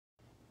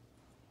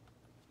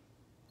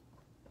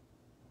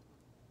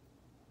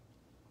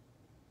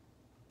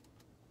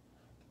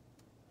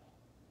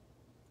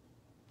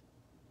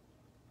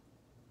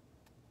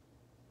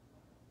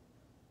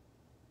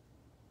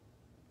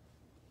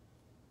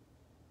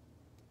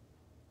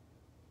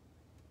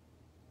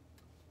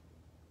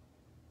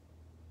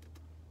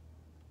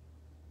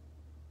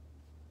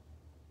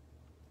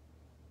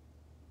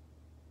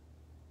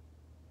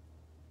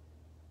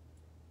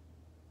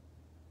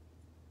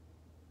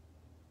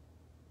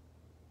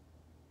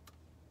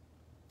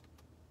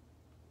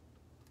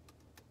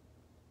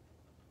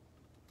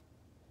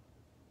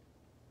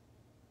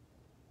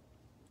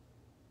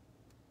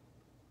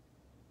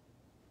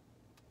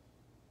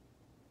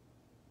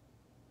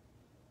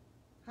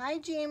Hi,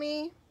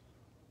 Jamie.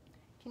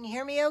 Can you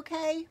hear me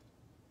okay?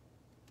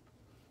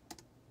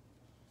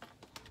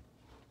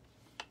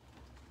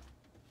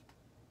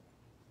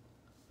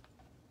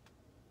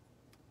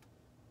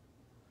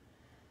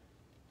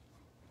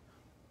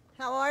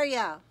 How are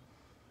ya?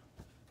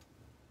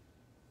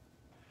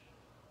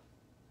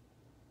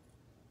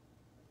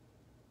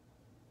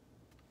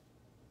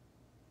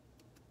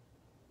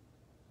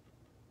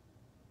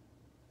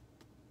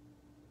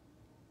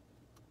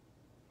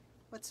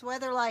 What's the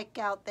weather like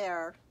out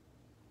there?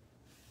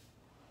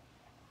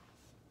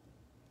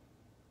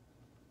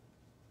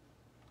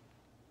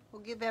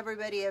 We'll give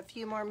everybody a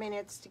few more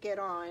minutes to get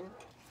on.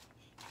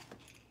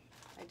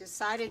 I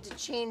decided to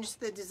change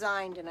the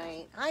design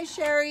tonight. Hi,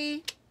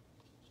 Sherry.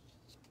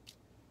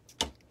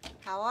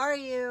 How are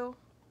you?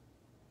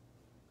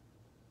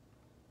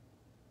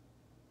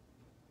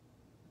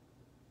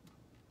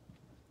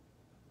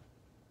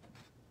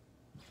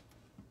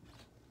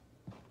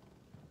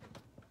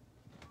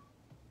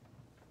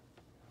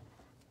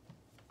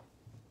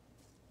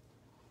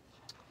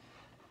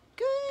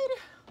 Good.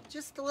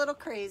 Just a little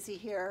crazy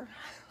here.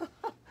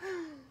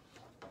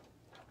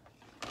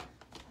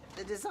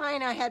 The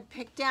design I had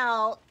picked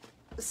out,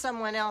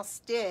 someone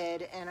else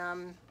did, and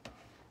I'm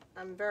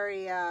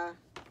very, I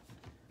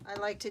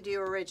like to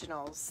do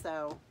originals,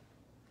 so.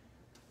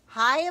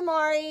 Hi,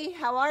 Amari,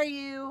 how are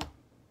you?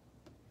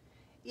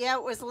 Yeah,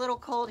 it was a little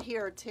cold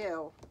here,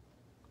 too.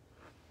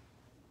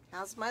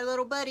 How's my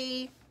little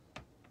buddy?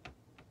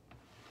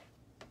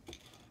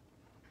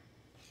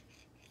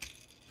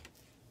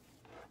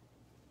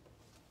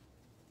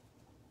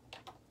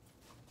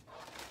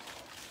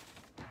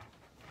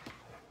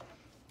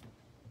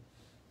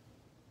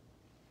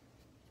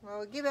 Well,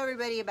 we'll give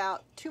everybody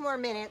about 2 more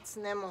minutes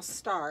and then we'll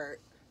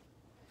start.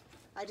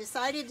 I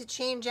decided to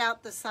change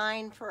out the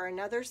sign for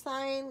another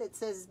sign that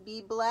says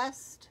 "Be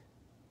Blessed."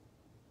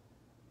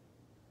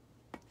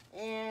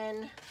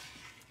 And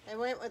I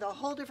went with a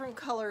whole different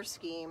color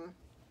scheme.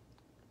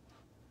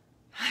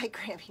 Hi,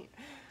 Grammy.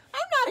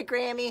 I'm not a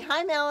Grammy.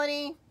 Hi,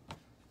 Melanie.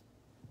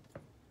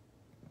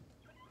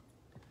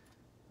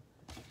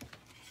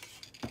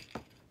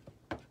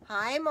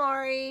 Hi,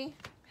 Mari.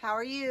 How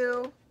are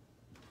you?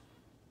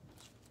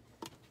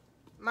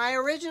 My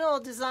original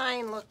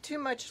design looked too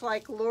much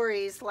like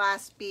Lori's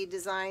last bead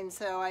design,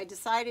 so I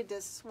decided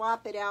to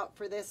swap it out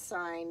for this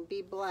sign,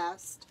 "Be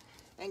Blessed,"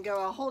 and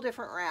go a whole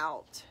different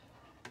route.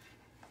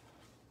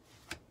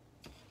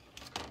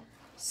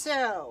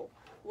 So,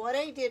 what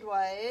I did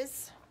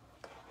was,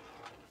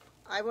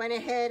 I went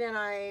ahead and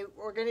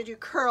we're going to do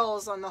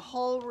curls on the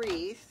whole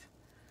wreath.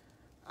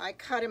 I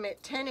cut them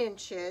at 10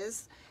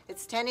 inches.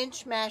 It's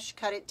 10-inch mesh,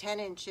 cut at 10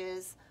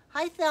 inches.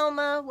 Hi,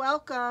 Thelma.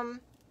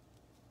 Welcome.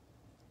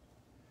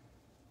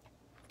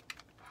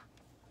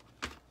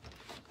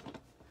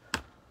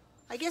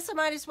 I guess I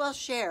might as well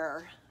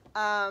share.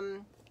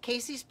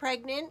 Casey's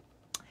pregnant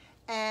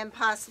and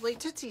possibly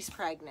Tootsie's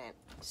pregnant.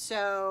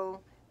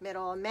 So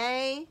middle of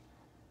May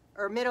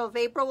or middle of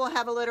April we'll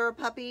have a litter of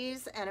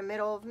puppies, and a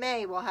middle of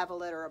May we'll have a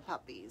litter of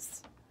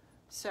puppies.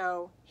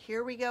 So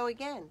here we go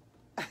again.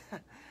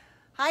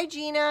 Hi,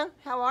 Gina.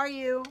 How are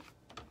you?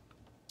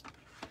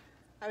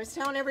 I was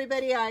telling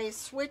everybody I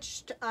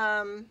switched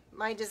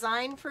my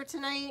design for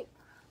tonight.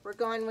 We're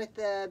going with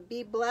the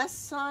 "Be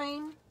Blessed"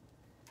 sign.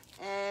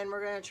 And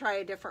we're going to try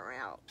a different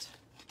route.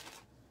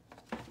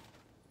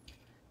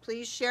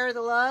 Please share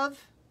the love.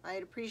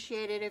 I'd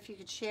appreciate it if you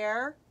could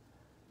share.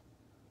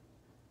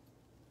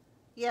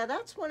 Yeah,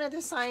 that's one of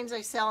the signs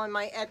I sell in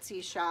my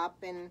Etsy shop.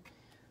 And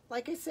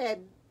like I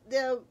said,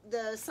 the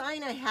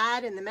sign I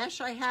had and the mesh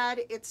I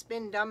had, it's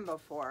been done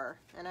before.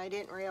 And I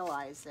didn't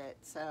realize it.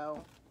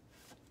 So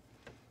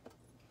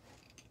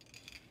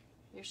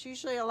there's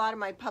usually a lot of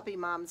my puppy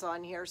moms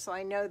on here, so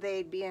I know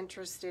they'd be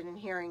interested in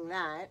hearing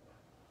that.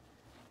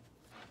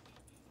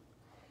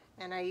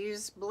 And I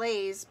used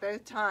Blaze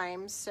both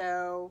times,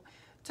 so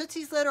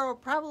Tootsie's litter will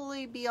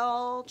probably be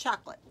all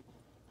chocolate.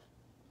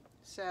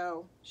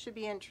 So, should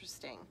be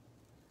interesting.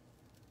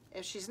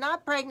 If she's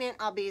not pregnant,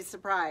 I'll be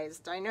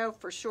surprised. I know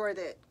for sure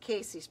that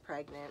Casey's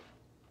pregnant.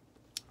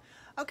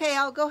 Okay,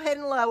 I'll go ahead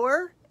and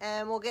lower,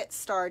 and we'll get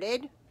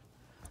started.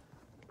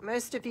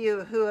 Most of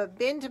you who have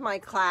been to my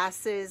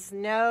classes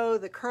know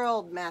the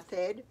curled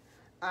method.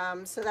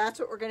 So that's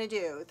what we're going to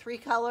do. 3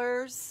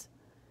 colors.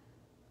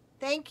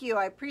 Thank you.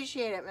 I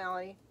appreciate it,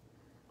 Melody.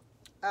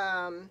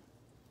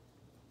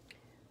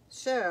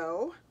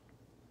 So,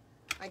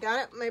 I got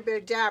up my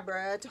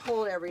Bodabra to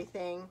hold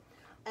everything.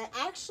 I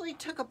actually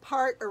took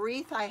apart a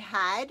wreath I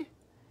had,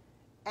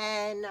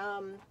 and,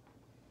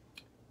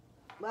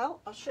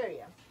 well, I'll show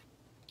you.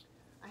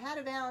 I had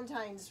a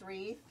Valentine's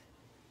wreath,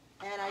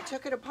 and I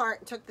took it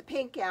apart and took the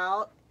pink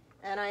out,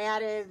 and I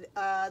added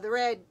the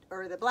red,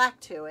 or the black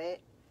to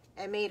it,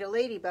 and made a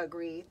ladybug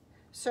wreath.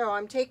 So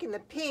I'm taking the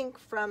pink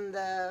from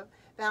the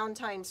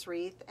Valentine's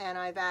wreath and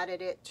I've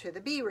added it to the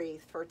bee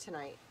wreath for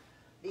tonight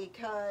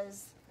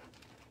because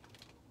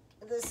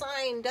the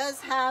sign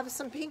does have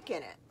some pink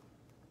in it.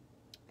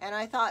 And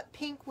I thought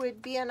pink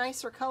would be a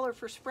nicer color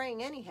for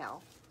spring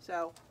anyhow.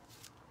 So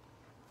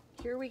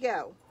here we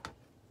go.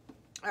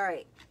 All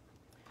right,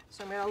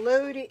 so I'm going to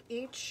load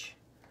each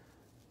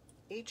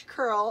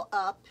curl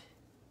up.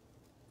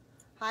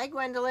 Hi,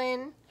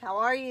 Gwendolyn. How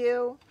are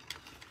you?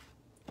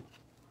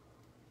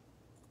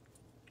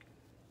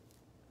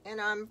 And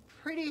I'm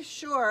pretty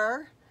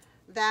sure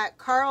that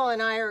Carl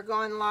and I are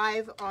going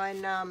live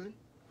on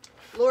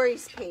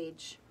Lori's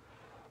page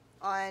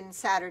on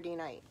Saturday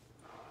night.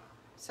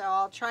 So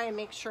I'll try and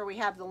make sure we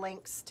have the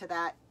links to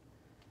that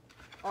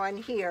on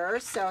here.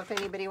 So if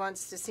anybody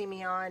wants to see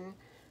me on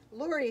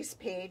Lori's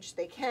page,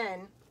 they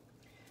can.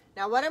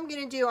 Now what I'm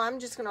going to do, I'm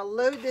just going to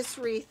load this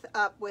wreath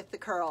up with the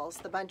curls,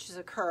 the bunches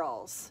of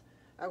curls.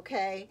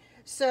 Okay,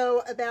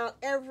 so about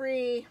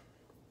every,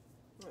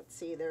 let's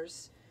see,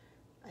 there's,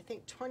 I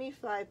think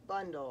 25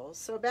 bundles.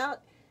 So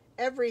about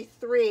every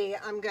 3,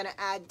 I'm going to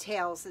add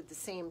tails at the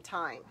same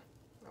time.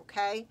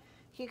 Okay,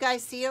 you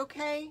guys see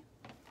okay?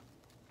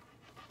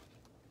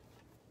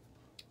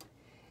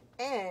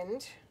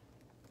 And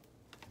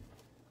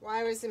while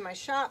I was in my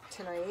shop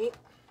tonight,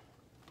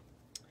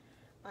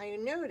 I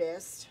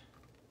noticed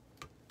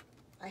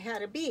I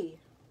had a bee.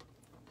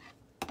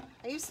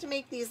 I used to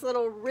make these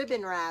little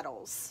ribbon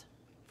rattles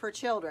for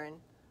children.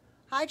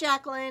 Hi,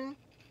 Jacqueline.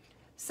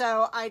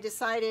 So I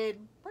decided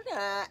we're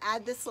gonna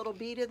add this little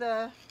bee to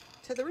the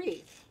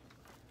wreath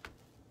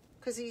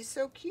because he's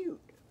so cute.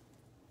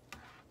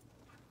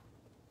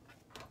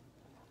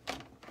 All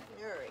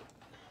right.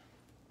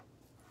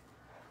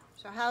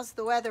 So how's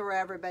the weather where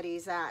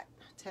everybody's at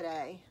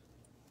today?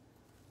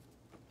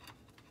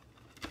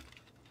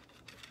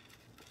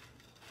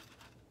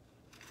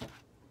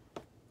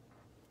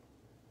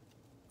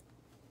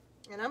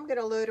 And I'm going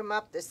to load them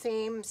up the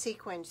same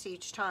sequence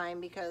each time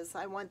because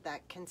I want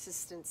that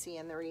consistency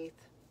in the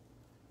wreath.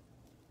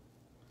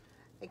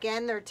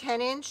 Again, they're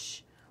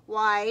 10-inch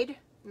wide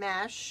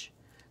mesh,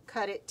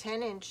 cut at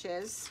 10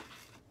 inches.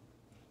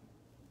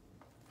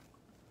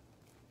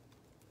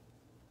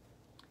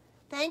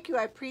 Thank you,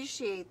 I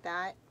appreciate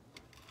that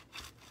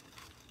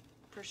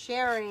for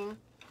sharing.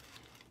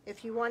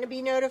 If you want to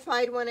be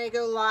notified when I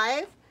go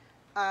live,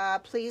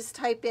 please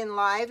type in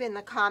live in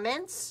the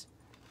comments.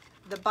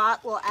 The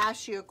bot will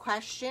ask you a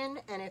question,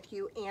 and if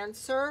you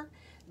answer,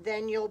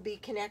 then you'll be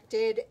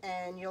connected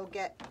and you'll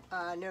get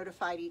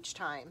notified each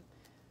time.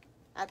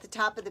 At the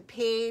top of the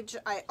page,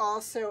 I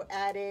also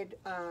added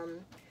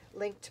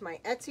link to my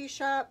Etsy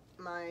shop,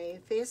 my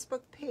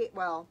Facebook page.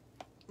 Well,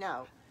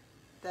 no,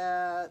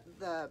 the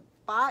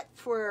bot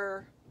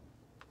for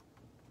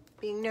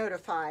being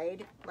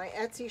notified, my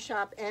Etsy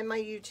shop, and my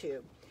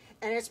YouTube.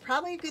 And it's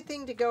probably a good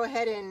thing to go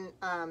ahead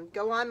and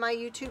go on my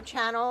YouTube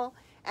channel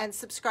and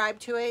subscribe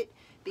to it,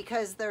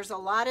 because there's a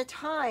lot of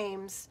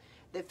times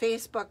that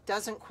Facebook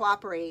doesn't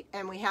cooperate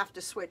and we have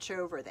to switch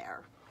over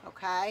there.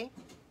 Okay?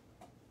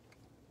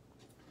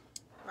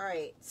 All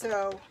right,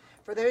 so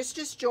for those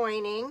just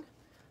joining,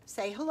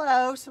 say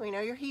hello so we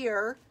know you're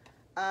here.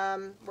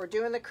 We're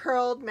doing the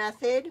curled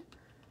method,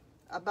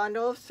 a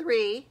bundle of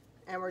 3,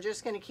 and we're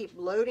just going to keep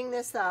loading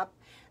this up,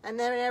 and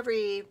then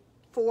every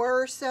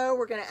 4 or so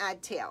we're going to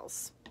add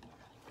tails.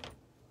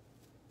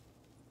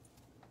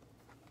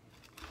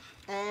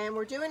 And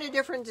we're doing a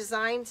different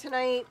design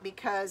tonight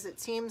because it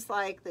seems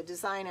like the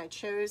design I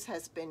chose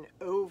has been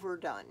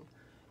overdone.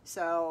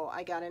 So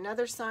I got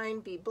another sign,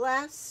 be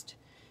blessed,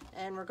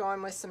 and we're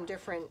going with some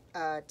different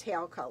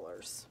tail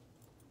colors.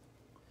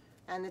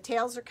 And the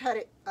tails are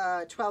cut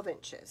at 12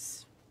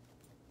 inches.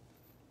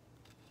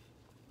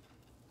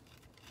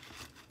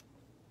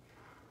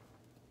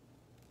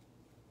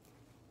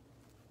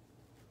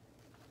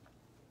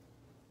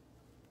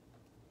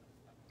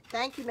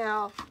 Thank you,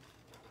 Mel.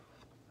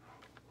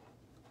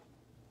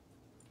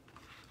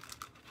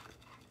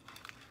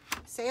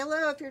 Say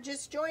hello if you're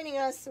just joining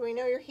us so we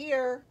know you're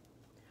here.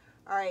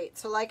 All right,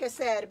 so like I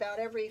said, about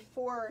every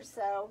 4 or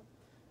so,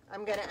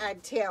 I'm going to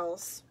add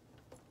tails.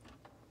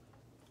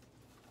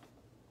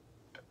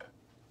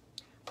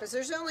 Because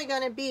there's only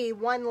going to be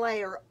 1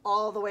 layer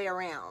all the way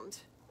around,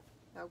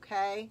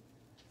 okay?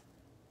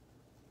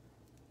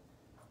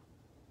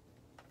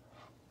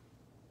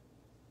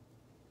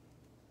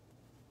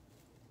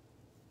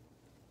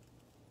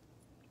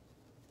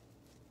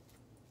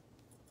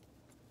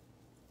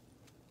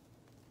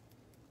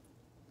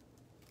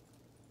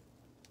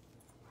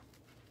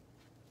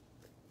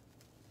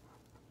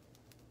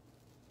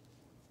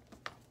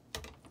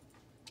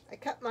 I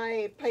cut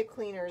my pipe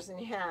cleaners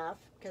in half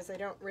because I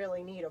don't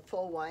really need a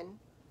full one.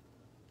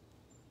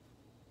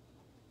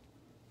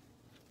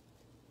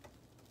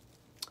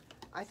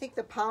 I think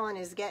the pollen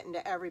is getting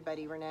to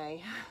everybody,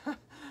 Renee.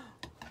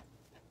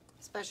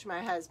 Especially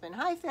my husband.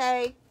 Hi,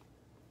 Faye.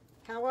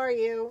 How are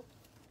you?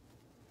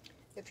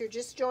 If you're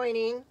just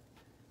joining,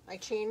 I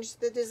changed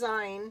the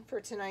design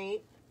for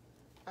tonight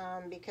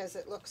because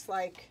it looks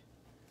like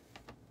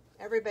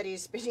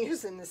everybody's been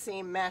using the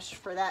same mesh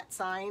for that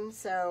sign,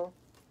 so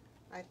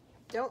I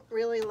don't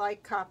really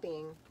like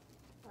copying.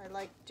 I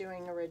like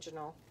doing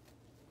original.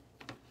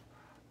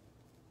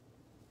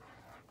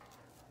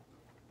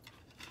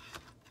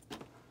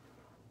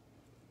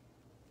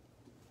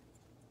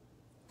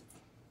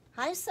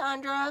 Hi,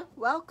 Sandra.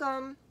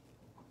 Welcome.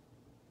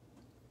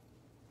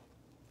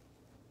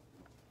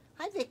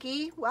 Hi,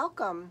 Vicky.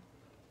 Welcome.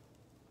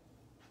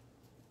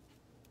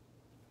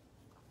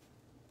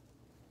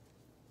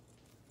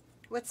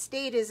 What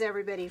state is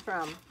everybody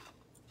from?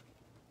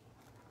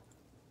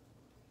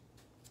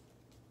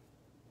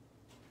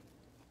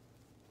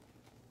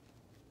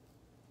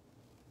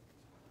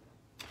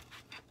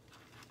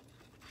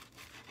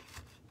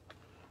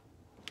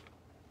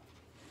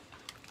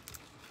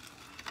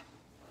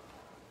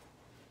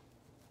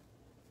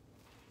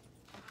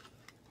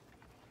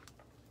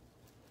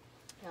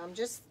 Now I'm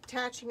just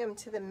attaching them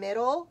to the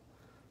middle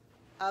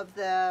of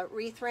the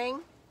wreath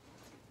ring.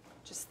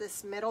 Just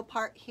this middle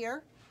part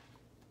here.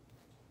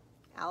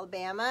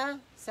 Alabama,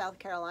 South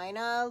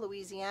Carolina,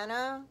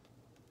 Louisiana.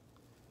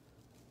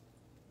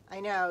 I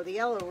know, the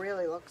yellow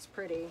really looks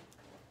pretty.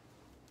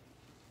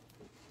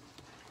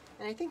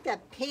 And I think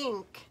that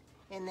pink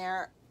in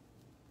there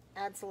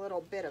adds a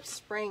little bit of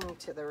spring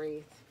to the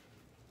wreath.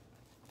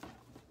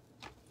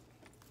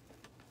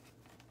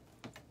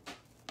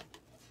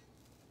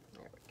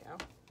 There we go.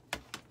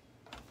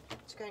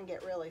 It's going to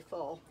get really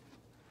full.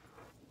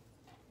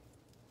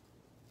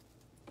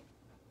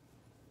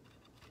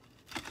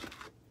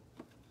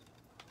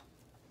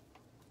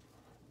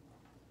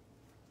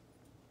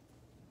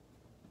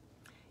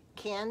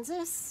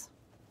 Kansas,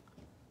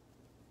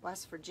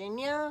 West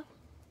Virginia,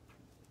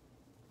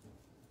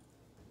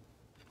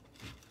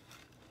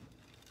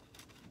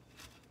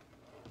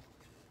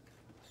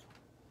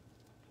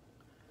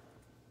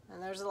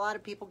 and there's a lot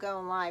of people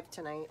going live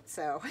tonight,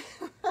 so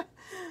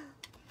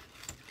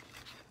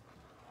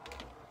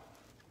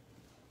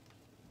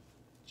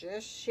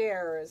just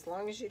share as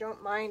long as you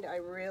don't mind. I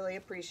really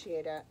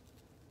appreciate it.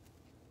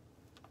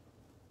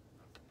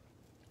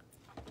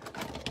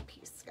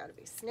 Piece got to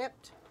be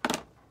snipped.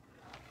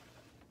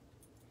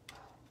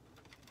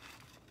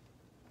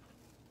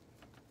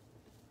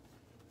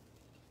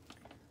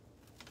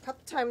 A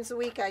couple times a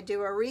week I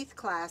do a wreath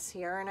class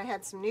here, and I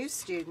had some new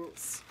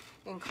students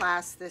in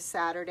class this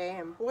Saturday,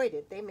 and boy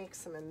did they make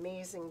some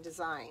amazing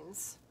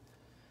designs.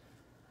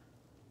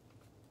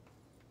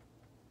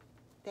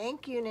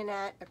 Thank you,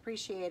 Nanette.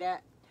 Appreciate it.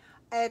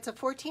 It's a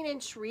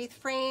 14-inch wreath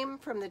frame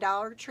from the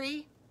Dollar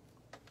Tree.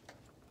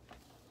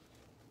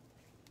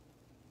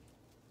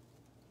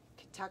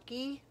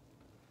 Kentucky.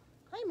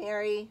 Hi,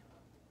 Mary.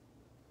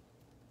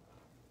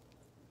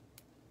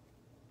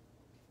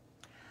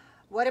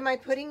 What am I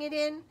putting it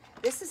in?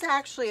 This is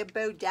actually a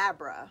bow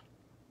dabra.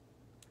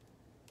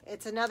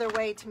 It's another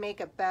way to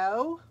make a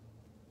bow.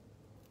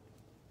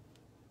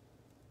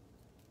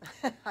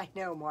 I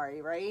know,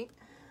 Mari, right?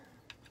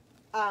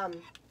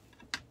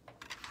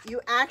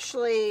 You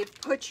actually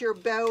put your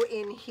bow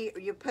in here.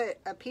 You put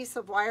a piece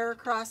of wire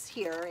across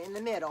here in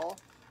the middle,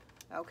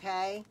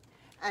 okay?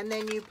 And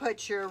then you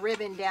put your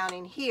ribbon down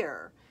in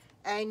here.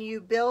 And you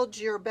build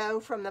your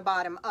bow from the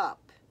bottom up.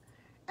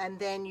 And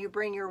then you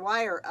bring your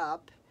wire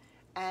up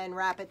and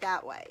wrap it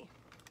that way.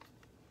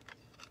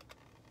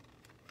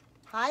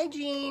 Hi,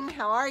 Jean.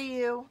 How are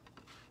you?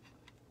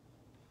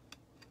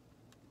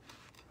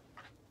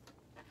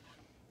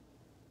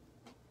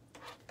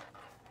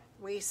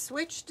 We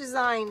switched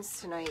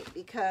designs tonight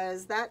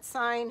because that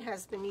sign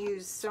has been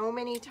used so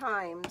many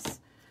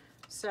times,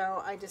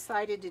 so I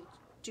decided to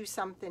do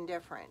something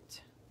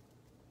different.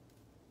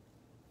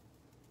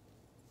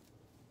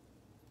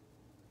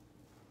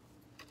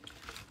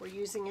 We're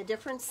using a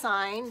different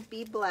sign,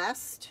 Be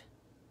Blessed,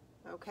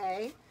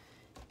 okay?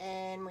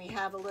 And we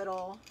have a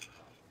little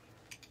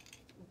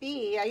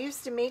bee. I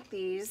used to make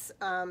these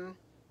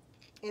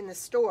in the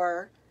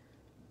store.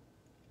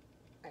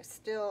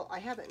 I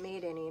haven't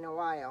made any in a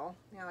while.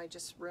 Now I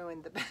just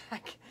ruined the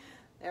back.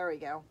 There we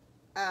go.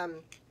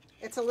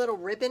 It's a little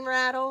ribbon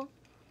rattle.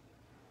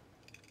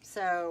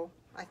 So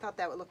I thought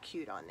that would look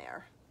cute on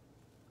there.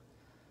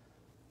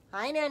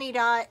 Hi, Nanny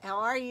Dot. How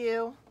are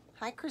you?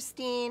 Hi,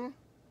 Christine.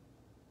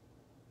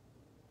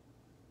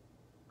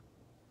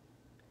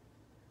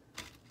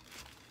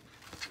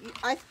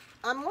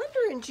 I'm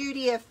wondering,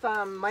 Judy, if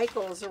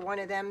Michaels or one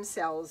of them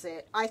sells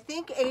it. I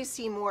think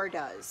AC Moore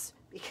does,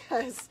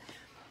 because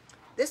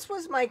this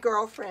was my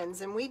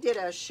girlfriend's, and we did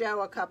a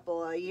show a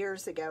couple of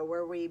years ago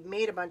where we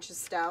made a bunch of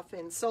stuff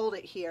and sold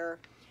it here.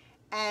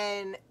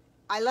 And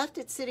I left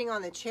it sitting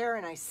on the chair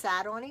and I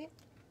sat on it,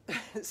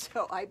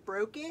 so I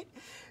broke it.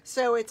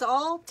 So it's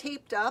all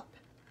taped up,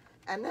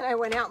 and then I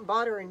went out and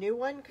bought her a new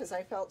one because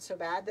I felt so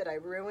bad that I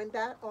ruined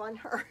that on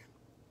her.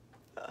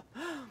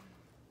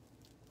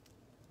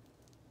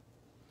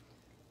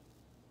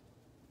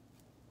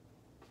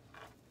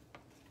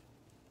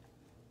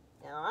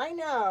 Now I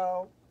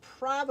know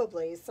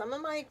probably some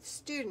of my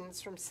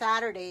students from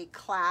Saturday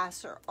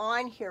class are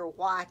on here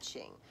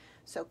watching,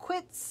 so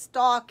quit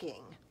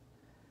stalking.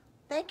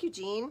 Thank you,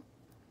 Jean.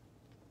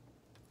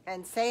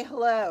 And say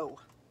hello.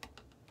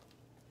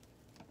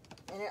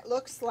 And it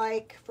looks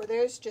like, for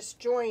those just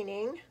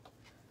joining,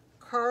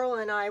 Carl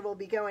and I will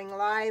be going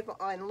live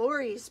on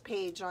Lori's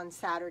page on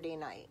Saturday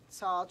night.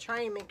 So I'll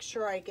try and make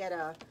sure I get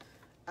a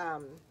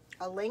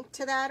a link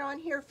to that on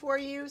here for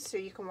you so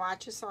you can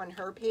watch us on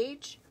her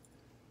page.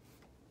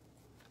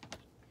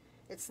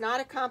 It's not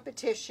a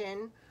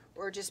competition.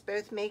 We're just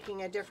both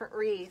making a different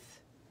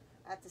wreath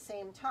at the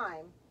same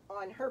time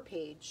on her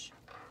page.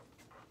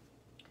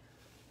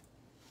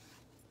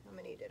 How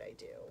many did I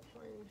do?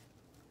 1,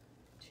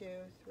 2,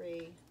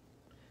 3.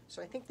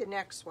 So I think the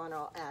next one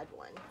I'll add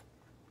one.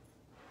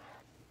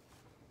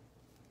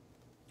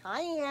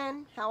 Hi,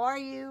 Ann. How are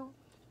you?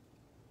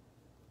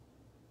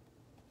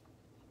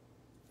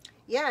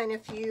 Yeah, and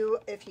if you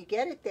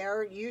get it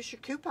there, use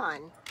your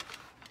coupon.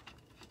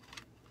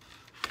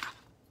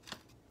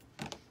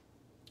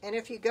 And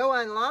if you go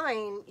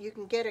online, you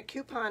can get a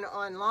coupon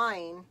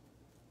online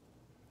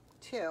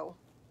too.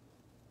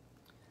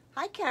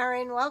 Hi,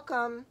 Karen.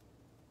 Welcome.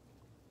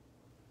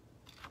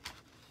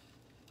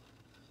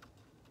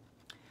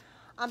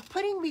 I'm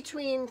putting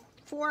between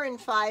 4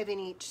 and 5 in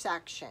each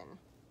section.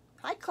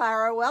 Hi,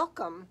 Clara.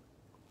 Welcome.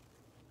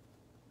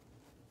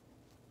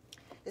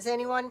 Is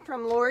anyone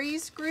from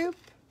Lori's group?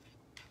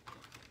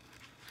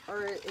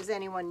 Or is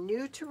anyone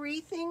new to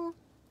wreathing?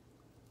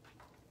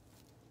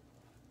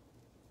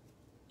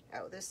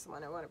 Oh, this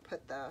one I want to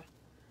put the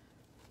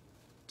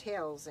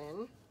tails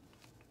in.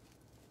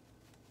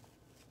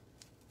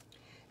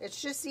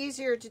 It's just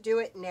easier to do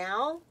it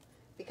now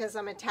because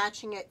I'm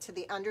attaching it to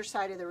the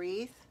underside of the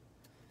wreath.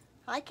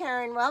 Hi,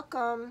 Karen.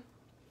 Welcome.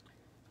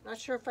 Not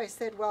sure if I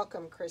said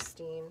welcome,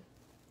 Christine.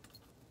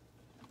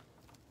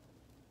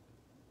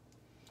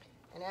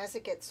 And as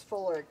it gets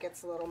fuller, it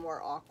gets a little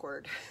more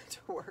awkward to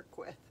work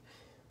with.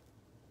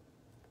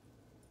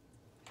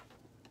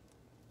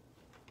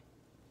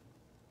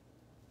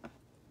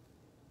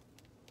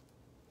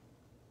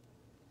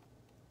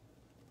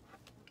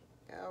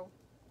 Go.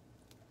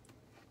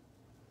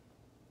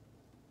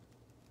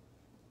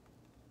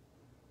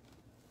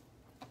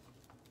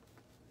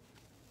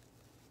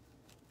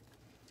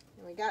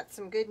 And we got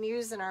some good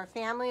news in our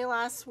family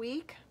last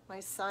week. My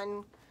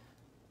son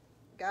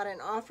got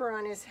an offer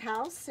on his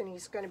house and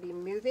he's going to be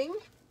moving.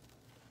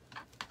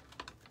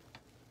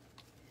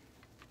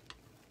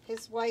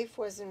 His wife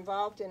was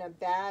involved in a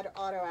bad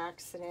auto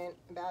accident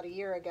about a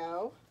year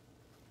ago,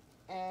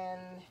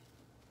 and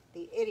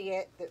the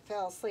idiot that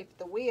fell asleep at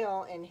the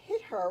wheel and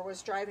hit her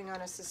was driving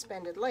on a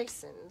suspended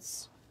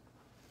license.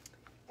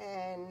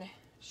 And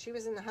she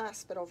was in the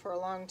hospital for a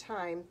long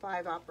time,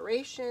 5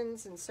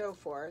 operations and so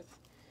forth.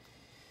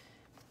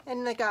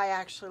 And the guy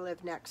actually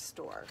lived next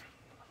door.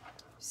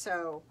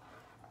 So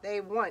they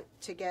want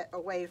to get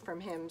away from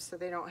him so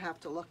they don't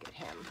have to look at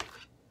him.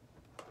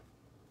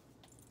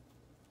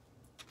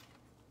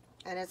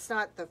 And it's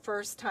not the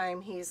first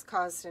time he's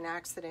caused an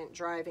accident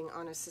driving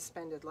on a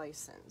suspended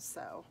license,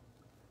 so.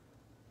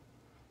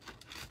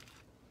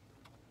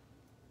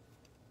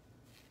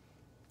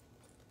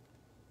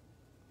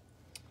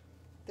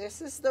 This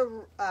is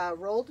the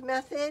rolled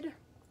method.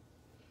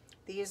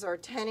 These are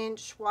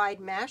 10-inch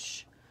wide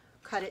mesh,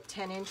 cut at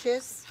 10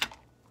 inches.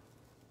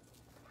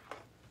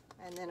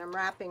 And then I'm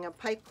wrapping a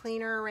pipe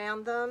cleaner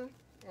around them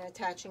and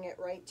attaching it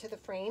right to the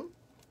frame.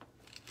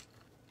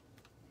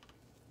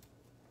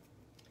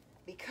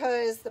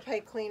 Because the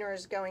pipe cleaner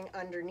is going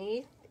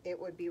underneath, it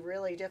would be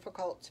really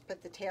difficult to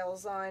put the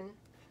tails on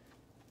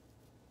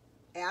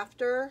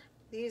after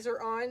these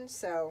are on,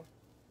 so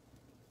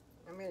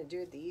I'm going to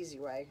do it the easy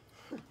way.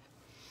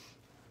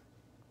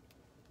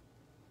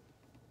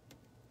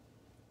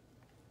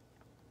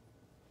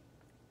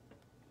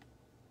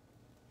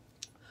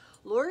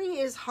 Lori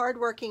is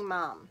hardworking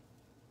mom.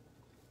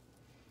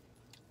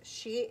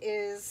 She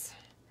has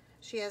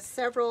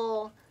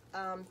several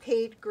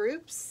paid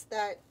groups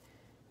that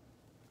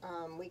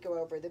we go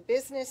over the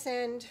business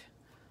end.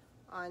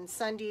 On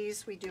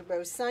Sundays, we do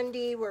Bow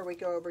Sunday, where we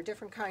go over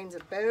different kinds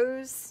of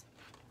bows.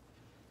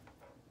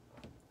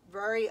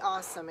 Very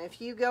awesome.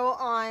 If you go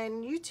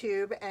on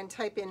YouTube and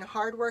type in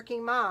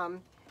Hardworking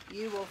Mom,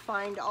 you will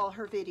find all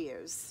her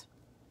videos.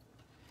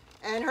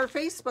 And her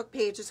Facebook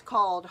page is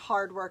called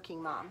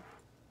Hardworking Mom.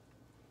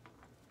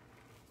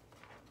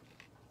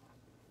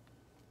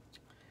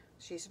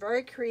 She's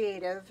very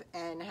creative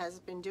and has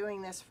been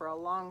doing this for a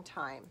long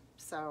time.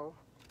 So,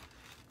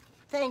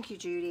 thank you,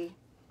 Judy.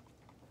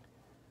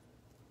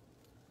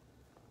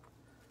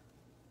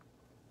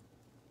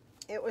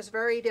 It was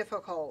very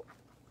difficult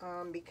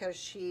because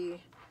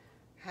she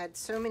had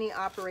so many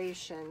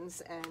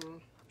operations,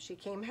 and she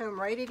came home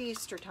right at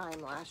Easter time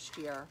last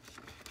year.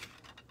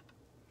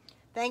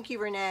 Thank you,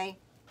 Renee,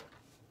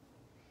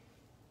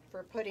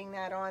 for putting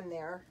that on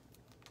there.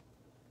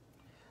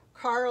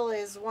 Carl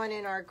is one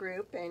in our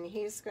group, and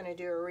he's going to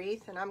do a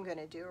wreath, and I'm going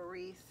to do a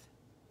wreath.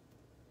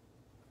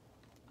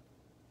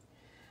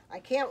 I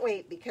can't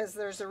wait because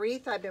there's a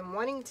wreath I've been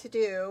wanting to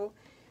do,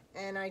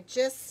 and I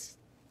just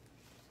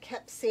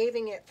kept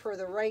saving it for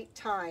the right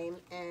time,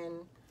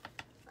 and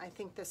I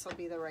think this will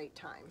be the right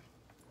time.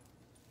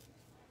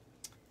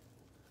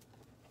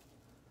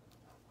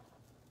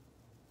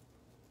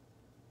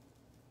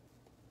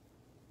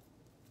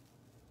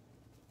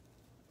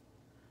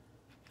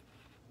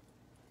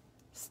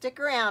 Stick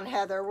around,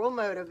 Heather. We'll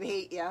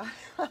motivate you.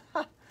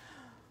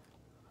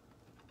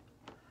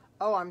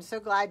 Oh, I'm so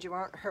glad you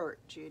weren't hurt,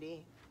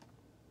 Judy.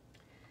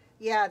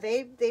 Yeah,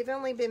 they've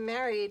only been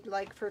married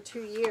like for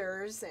 2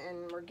 years,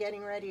 and we're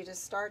getting ready to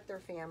start their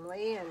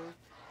family, and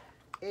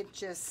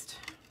it's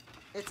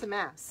a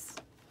mess.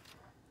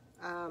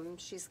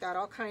 She's got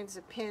all kinds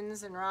of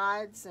pins and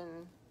rods,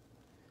 and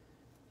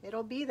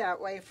it'll be that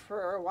way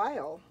for a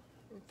while.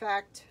 In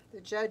fact, the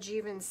judge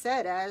even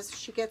said as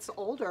she gets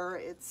older,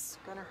 it's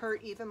going to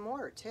hurt even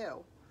more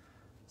too.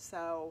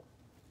 So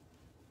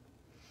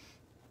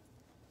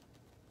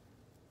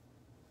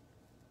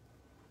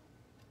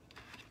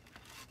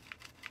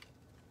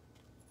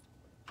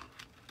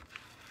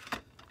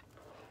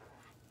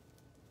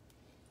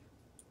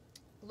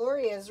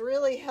Lori is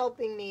really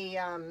helping me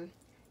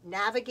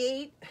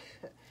navigate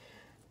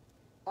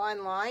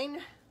online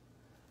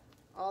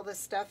all the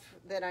stuff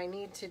that I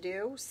need to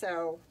do,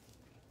 so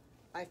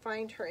I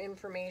find her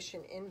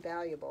information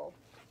invaluable.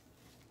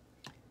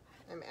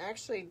 I'm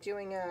actually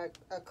doing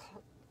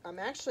I'm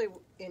actually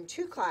in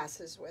 2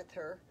 classes with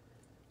her,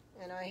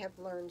 and I have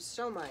learned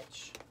so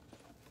much.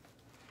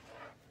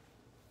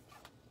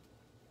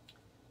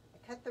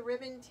 I cut the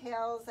ribbon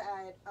tails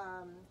at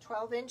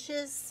 12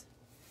 inches.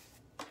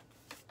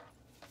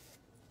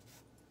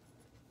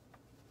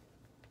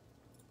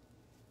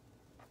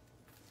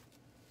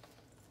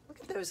 Look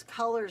at those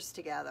colors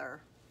together.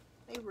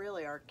 They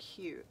really are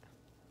cute.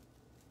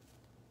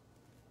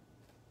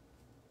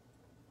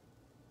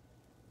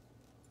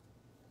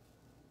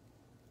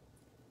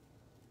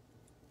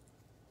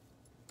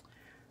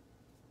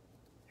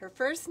 Her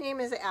first name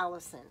is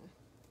Allison,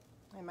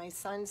 and my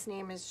son's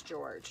name is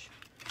George.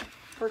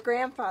 Her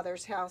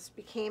grandfather's house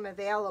became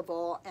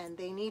available, and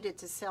they needed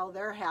to sell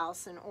their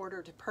house in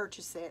order to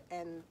purchase it,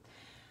 and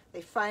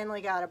they finally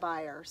got a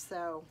buyer,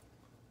 so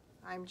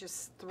I'm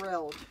just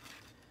thrilled.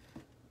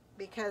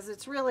 Because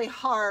it's really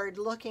hard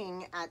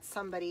looking at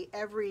somebody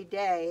every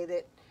day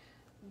that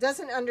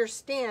doesn't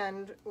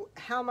understand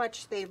how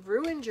much they've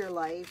ruined your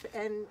life,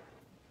 and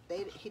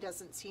he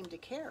doesn't seem to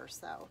care,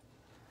 so.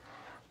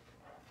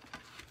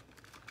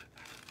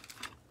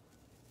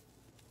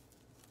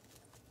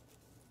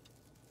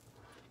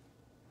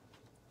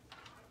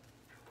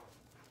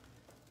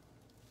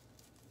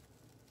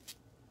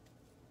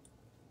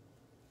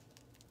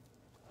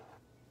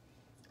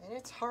 And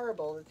it's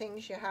horrible, the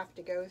things you have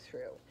to go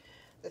through.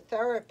 The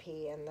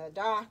therapy and the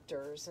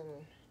doctors, and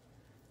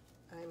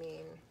I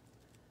mean,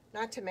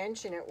 not to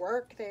mention at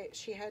work that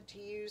she had to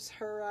use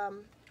her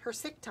her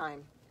sick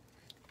time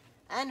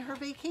and her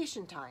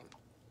vacation time.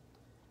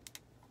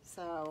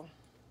 So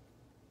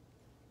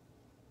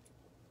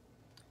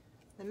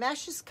the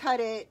mesh is cut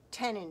at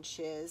 10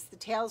 inches. The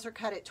tails are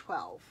cut at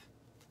 12.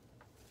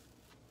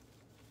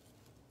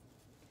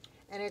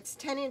 And it's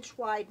 10-inch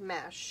wide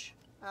mesh.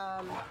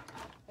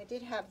 I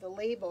did have the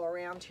label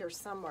around here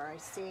somewhere. I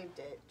saved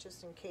it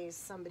just in case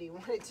somebody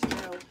wanted to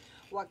know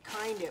what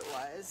kind it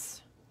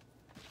was.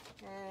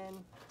 And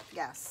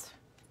yes,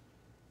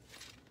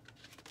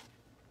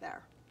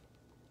 there.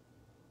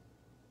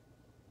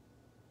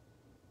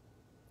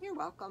 You're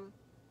welcome.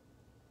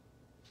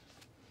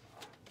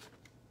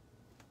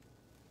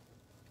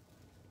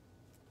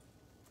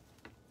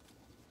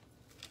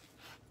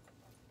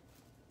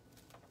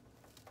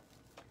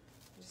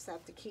 Just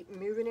have to keep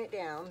moving it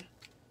down.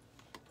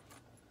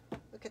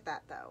 Look at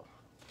that though.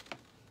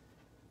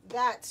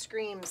 That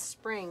screams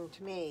spring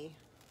to me.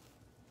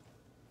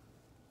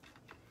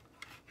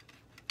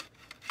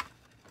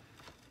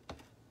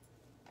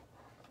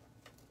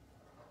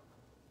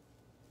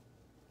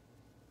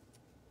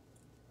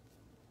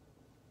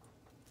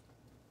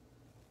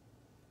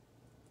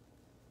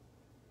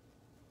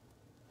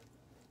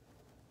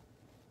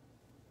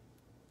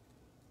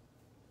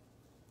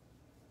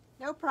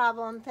 No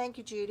problem. Thank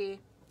you, Judy.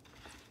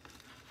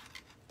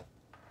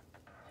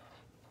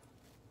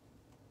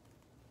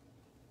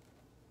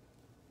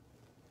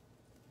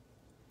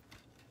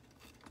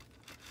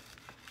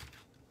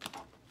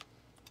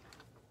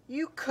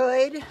 You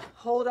could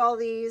hold all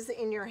these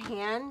in your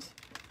hand,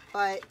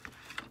 but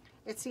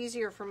it's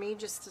easier for me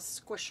just to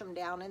squish them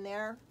down in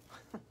there.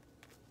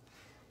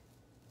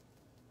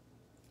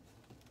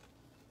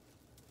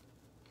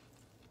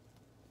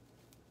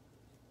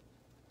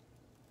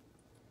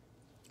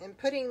 And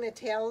putting the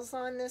tails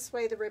on this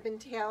way, the ribbon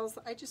tails,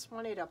 I just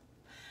wanted a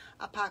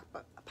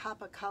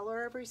pop of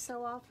color every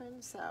so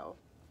often. So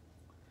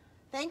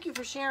thank you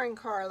for sharing,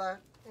 Carla.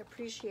 I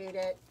appreciate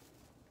it.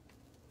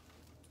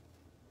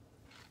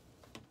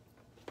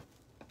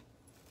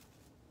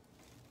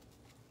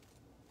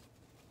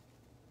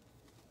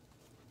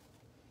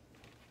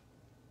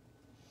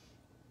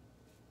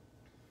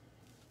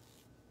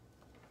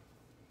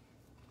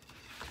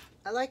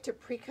 I like to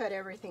pre-cut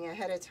everything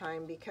ahead of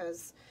time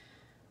because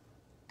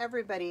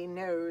everybody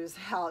knows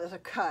how to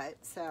cut,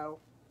 so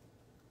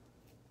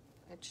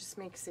it just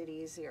makes it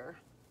easier.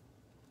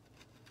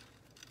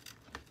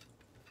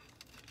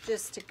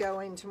 Just to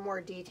go into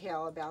more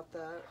detail about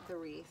the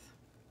wreath.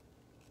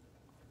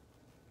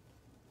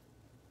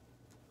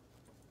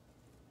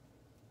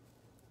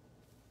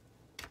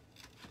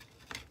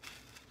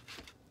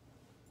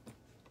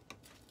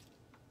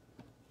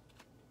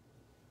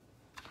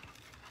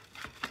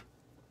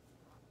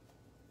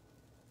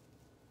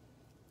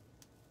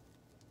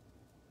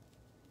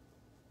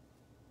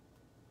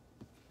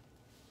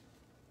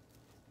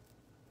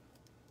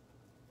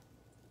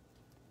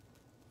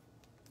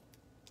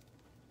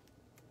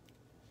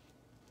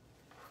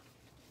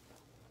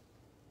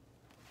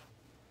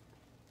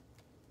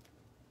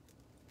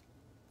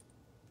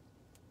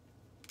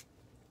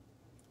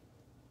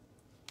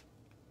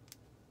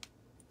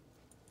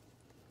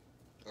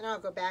 And I'll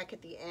go back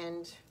at the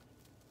end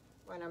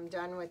when I'm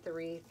done with the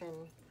wreath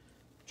and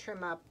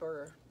trim up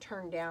or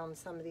turn down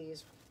some of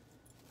these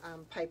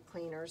pipe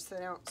cleaners so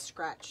they don't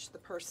scratch the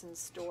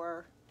person's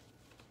door.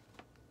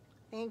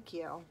 Thank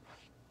you.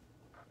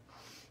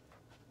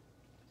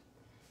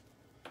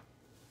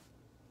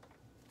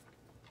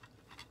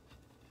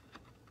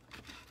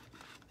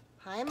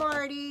 Hi,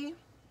 Marty.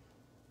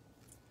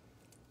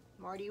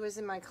 Marty was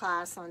in my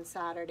class on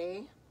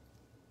Saturday.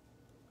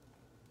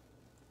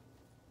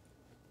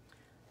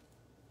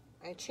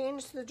 I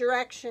changed the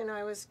direction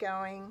I was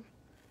going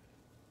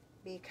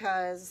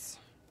because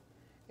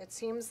it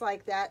seems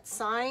like that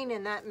sign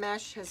and that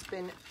mesh has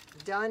been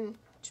done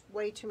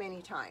way too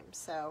many times.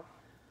 So,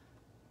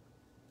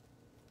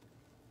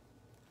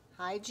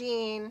 hi,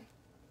 Jean.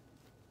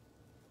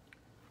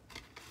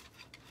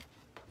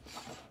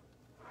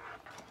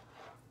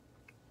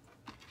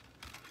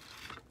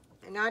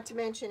 And not to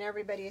mention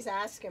everybody's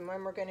asking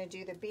when we're going to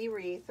do the bee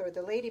wreath or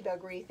the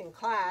ladybug wreath in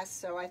class,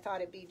 so I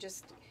thought it'd be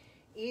just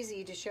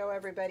easy to show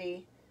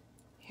everybody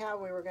how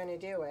we were going to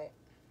do it.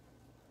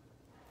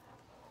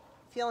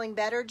 Feeling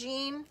better,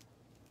 Jean?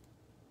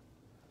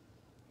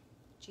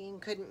 Jean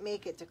couldn't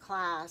make it to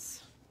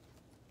class.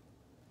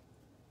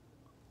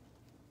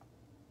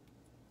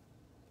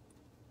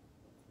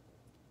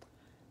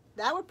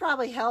 That would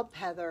probably help,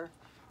 Heather,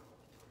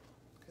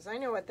 because I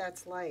know what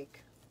that's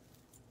like.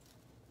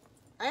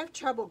 I have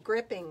trouble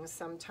gripping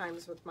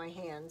sometimes with my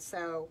hands,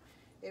 so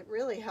it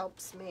really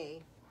helps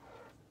me.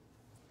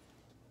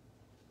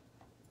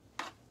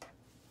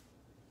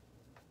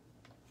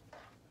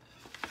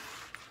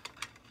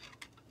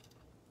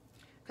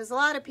 Because a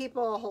lot of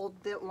people hold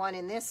the one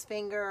in this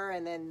finger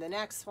and then the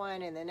next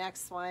one and the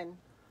next one.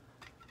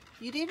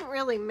 You didn't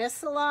really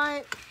miss a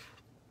lot,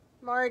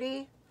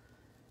 Marty,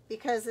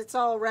 because it's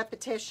all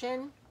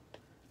repetition.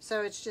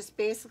 So it's just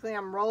basically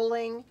I'm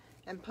rolling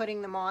and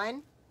putting them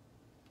on.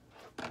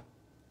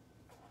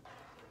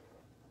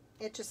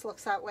 It just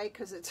looks that way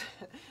because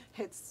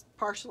it's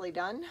partially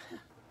done.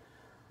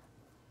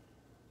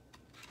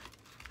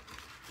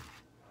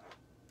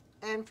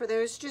 And for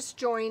those just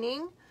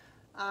joining,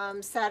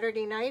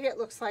 Saturday night it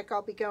looks like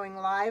I'll be going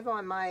live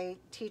on my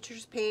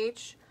teacher's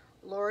page,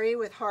 Lori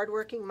with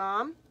Hardworking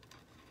Mom.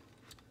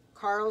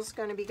 Carl's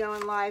going to be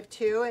going live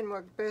too, and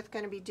we're both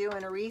going to be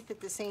doing a wreath at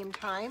the same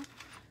time.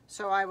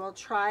 So I will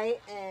try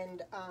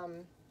and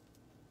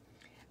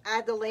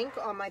add the link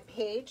on my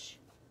page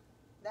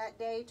that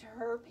day to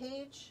her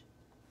page,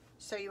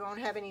 so you won't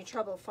have any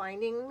trouble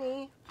finding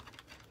me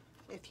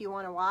if you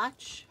want to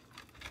watch.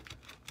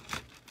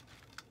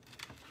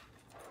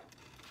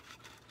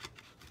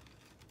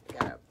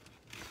 Gotta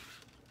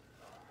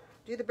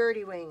do the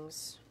birdie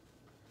wings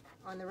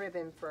on the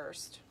ribbon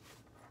first.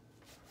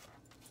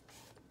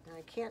 And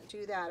I can't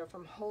do that if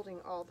I'm holding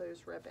all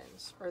those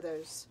ribbons or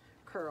those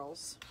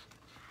curls.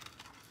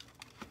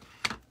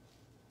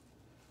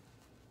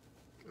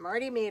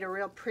 Marty made a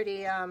real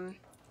pretty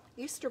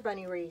Easter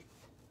bunny wreath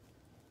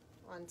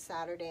on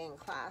Saturday in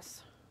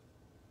class.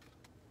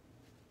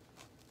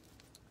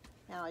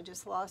 Now I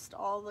just lost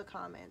all the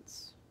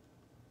comments.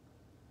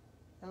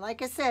 And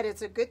like I said,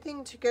 it's a good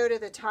thing to go to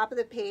the top of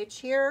the page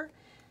here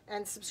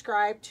and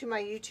subscribe to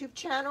my YouTube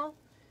channel,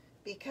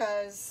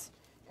 because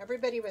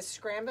everybody was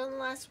scrambling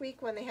last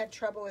week when they had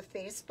trouble with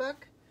Facebook.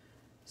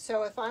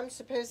 So if I'm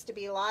supposed to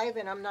be live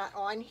and I'm not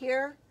on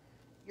here,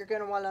 you're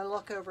going to want to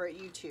look over at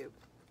YouTube.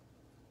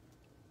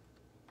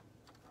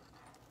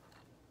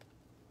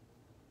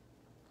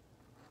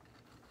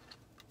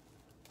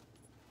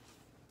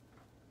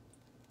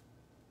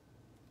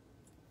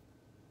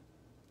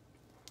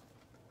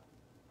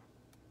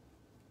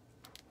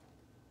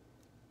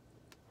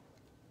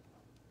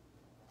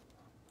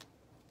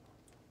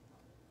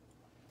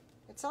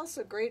 It's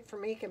also great for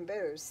making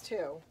bows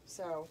too,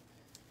 so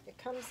it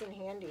comes in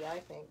handy,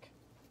 I think.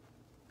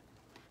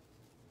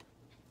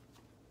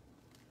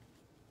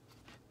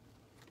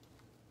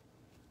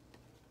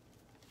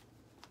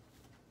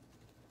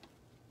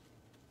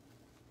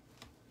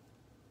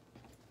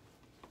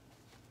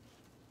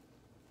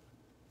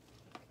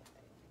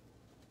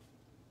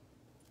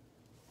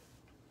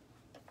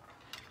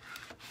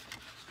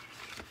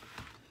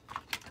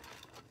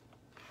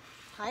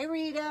 Hi,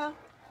 Rita.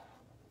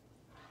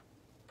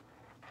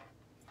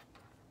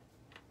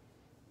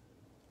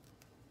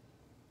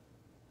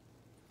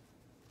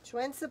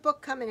 When's the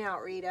book coming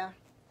out, Rita?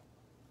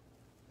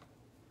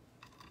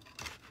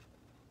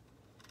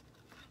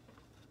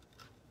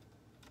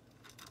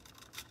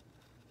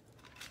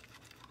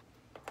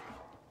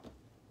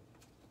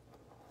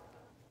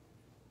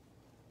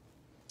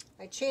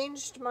 I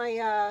changed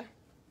my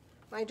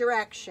my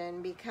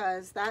direction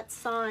because that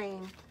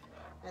sign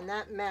and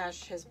that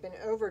mesh has been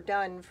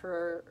overdone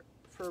for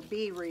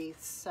bee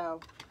wreaths. So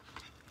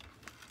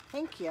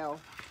thank you.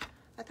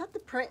 I thought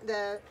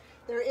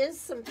there is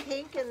some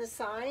pink in the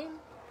sign,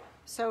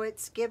 so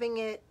it's giving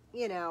it,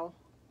 you know,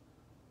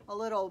 a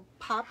little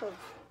pop of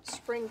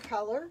spring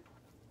color.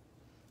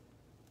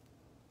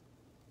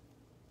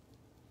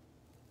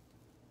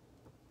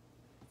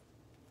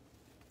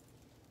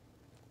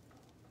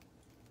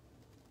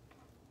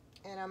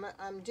 And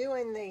I'm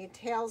doing the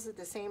tails at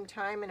the same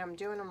time, and I'm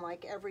doing them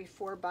like every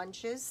 4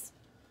 bunches.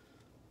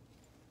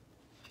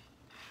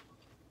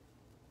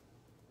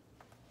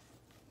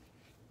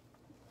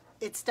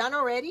 It's done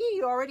already?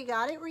 You already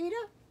got it,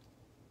 Rita?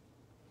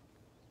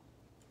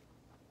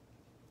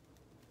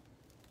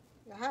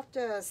 You'll have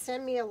to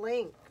send me a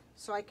link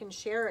so I can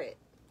share it.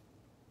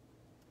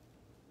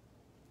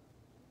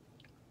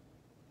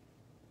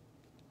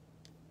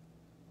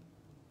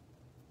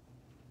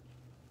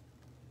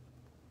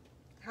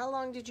 How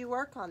long did you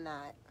work on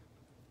that?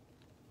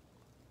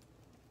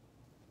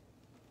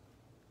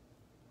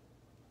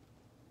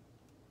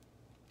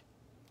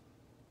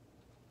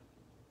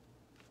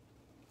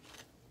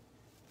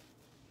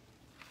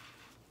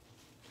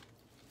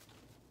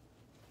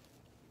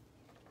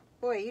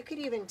 Boy, you could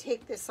even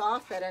take this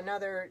off at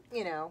another,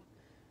 you know,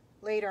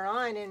 later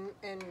on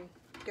and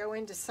go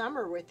into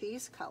summer with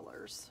these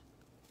colors.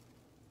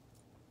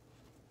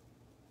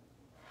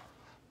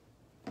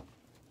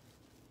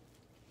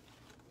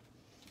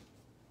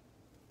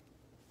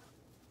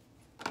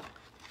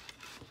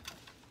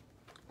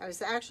 I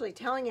was actually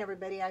telling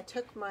everybody I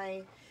took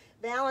my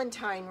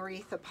Valentine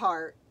wreath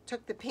apart,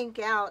 took the pink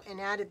out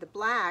and added the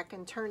black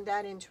and turned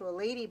that into a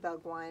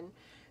ladybug one.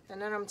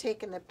 And then I'm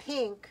taking the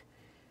pink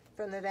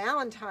from the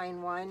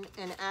Valentine one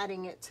and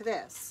adding it to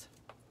this.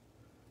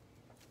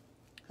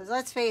 Because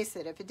let's face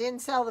it, if it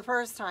didn't sell the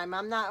first time,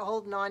 I'm not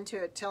holding on to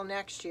it till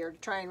next year to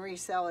try and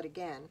resell it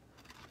again.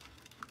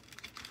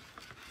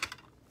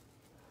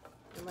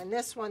 And when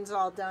this one's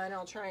all done,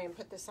 I'll try and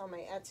put this on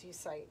my Etsy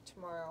site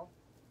tomorrow.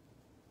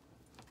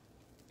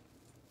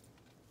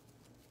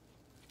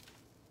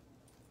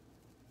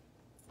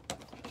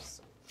 There's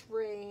some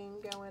fraying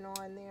going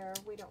on there.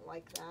 We don't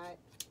like that.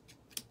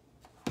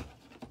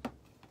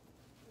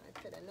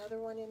 Put another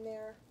one in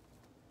there.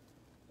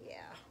 Yeah.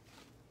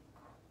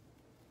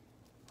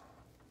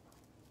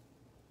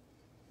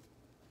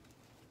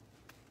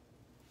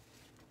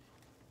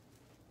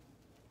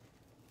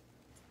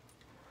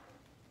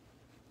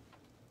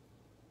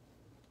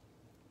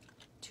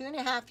 Two and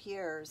a half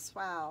years.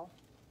 Wow.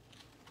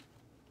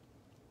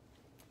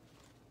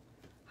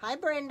 Hi,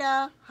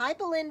 Brenda. Hi,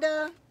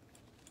 Belinda.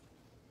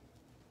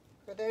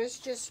 For those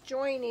just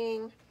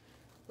joining,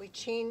 we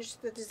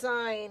changed the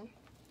design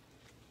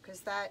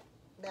because that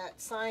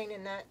sign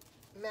and that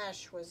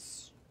mesh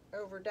was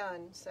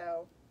overdone,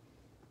 so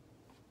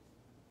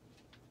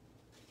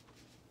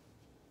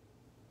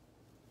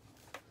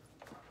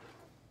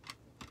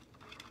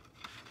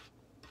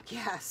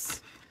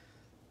yes.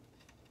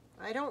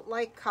 I don't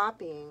like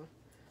copying.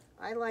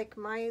 I like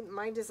my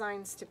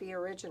designs to be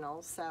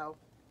original, so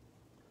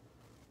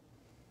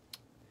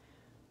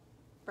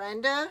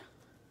Brenda,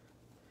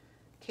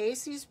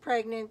 Casey's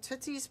pregnant,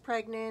 Tootsie's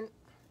pregnant.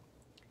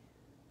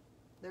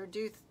 They're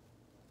due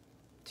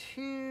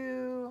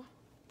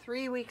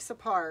 3 weeks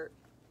apart.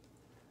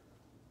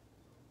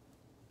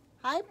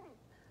 Hi,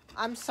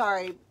 I'm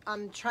sorry.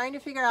 I'm trying to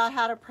figure out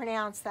how to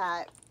pronounce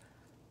that.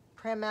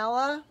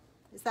 Pramela,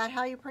 is that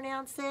how you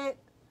pronounce it?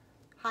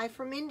 Hi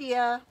from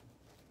India.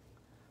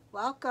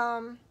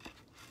 Welcome.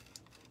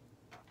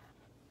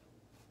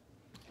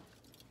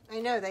 I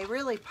know, they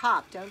really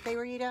pop, don't they,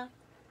 Rita?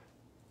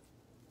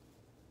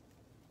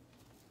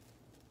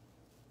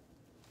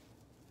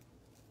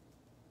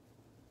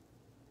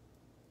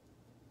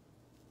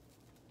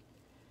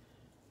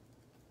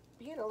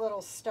 Being a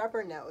little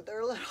stubborn now.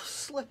 They're a little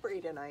slippery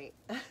tonight.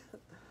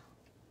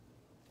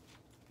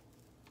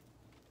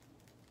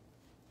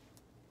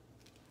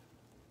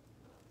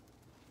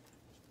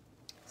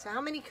 So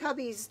how many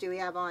cubbies do we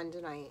have on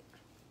tonight?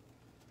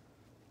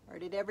 Or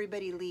did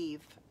everybody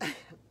leave?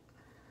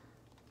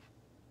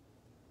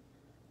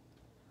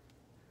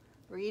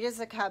 Rita's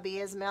a cubby.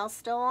 Is Mel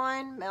still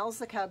on? Mel's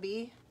a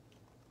cubby.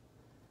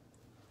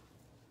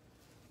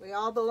 We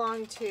all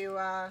belong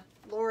to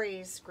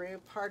Lori's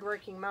group,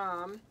 Hardworking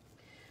Mom.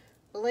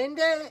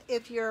 Belinda,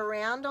 if you're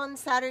around on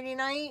Saturday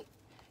night,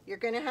 you're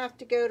going to have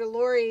to go to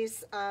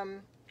Lori's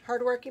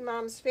Hardworking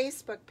Mom's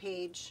Facebook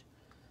page.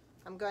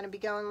 I'm going to be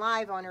going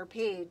live on her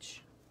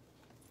page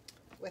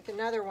with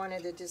another one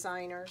of the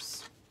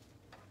designers.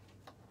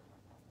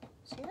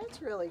 See,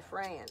 that's really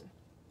fraying.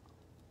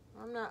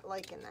 I'm not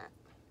liking that.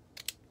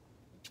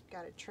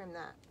 Got to trim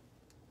that.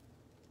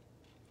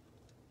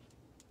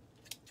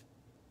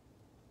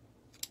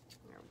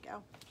 There we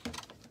go.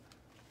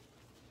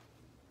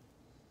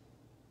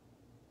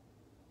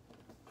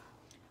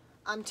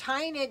 I'm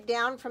tying it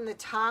down from the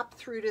top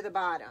through to the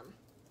bottom.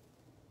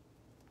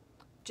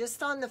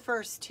 Just on the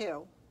first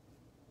 2.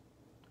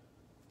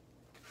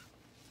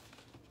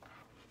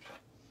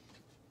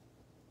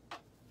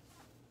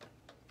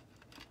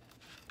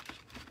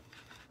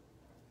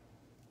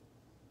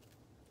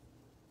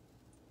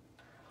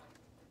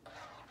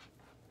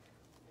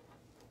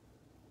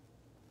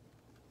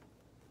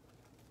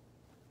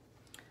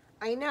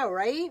 I know,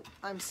 right?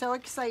 I'm so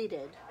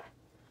excited.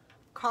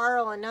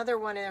 Carl, another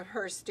one of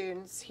her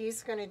students,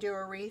 he's going to do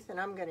a wreath and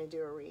I'm going to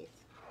do a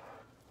wreath.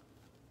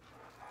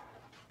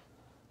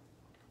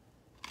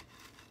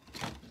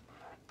 I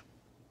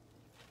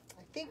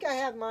think I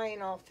have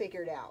mine all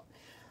figured out.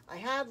 I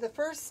have the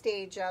first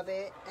stage of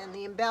it and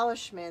the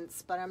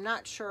embellishments, but I'm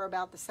not sure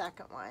about the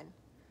second one.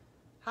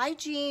 Hi,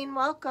 Jean.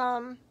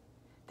 Welcome.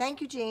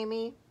 Thank you,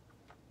 Jamie.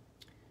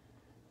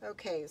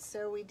 Okay,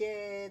 so we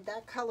did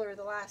that color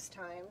the last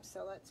time,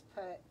 so let's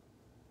put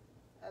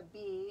a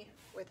bee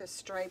with a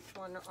striped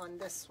one on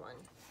this one.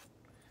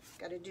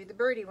 Got to do the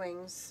birdie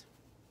wings.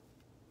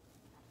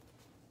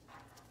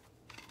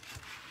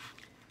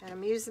 And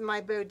I'm using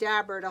my bow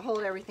dabber to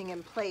hold everything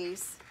in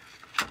place.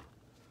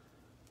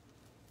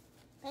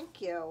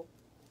 Thank you.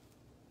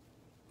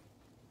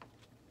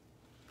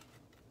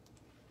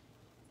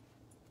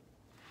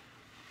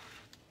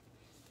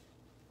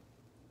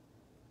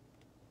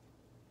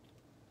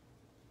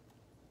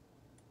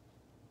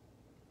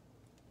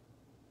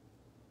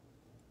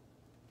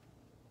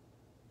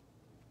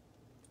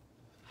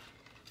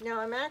 Now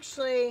I'm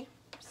actually,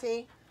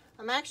 see,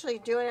 I'm actually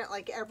doing it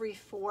like every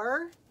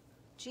 4,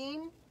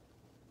 Jean,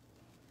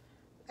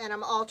 and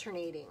I'm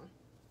alternating.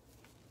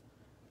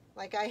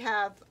 Like I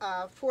have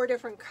 4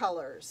 different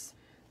colors.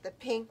 The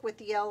pink with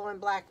the yellow and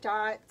black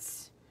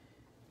dots,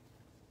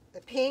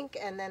 the pink,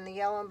 and then the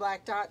yellow and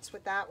black dots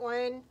with that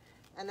one,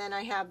 and then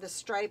I have the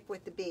stripe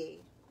with the bee.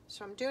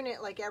 So I'm doing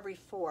it like every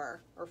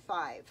 4 or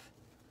 5.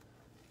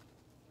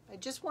 I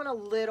just want a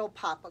little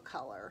pop of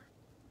color.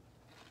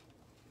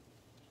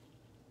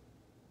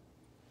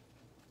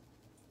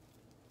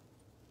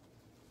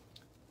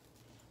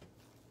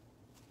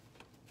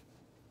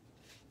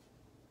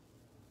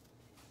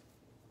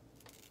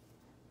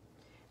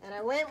 And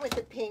I went with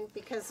the pink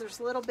because there's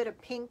a little bit of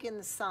pink in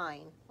the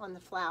sign on the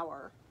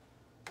flower.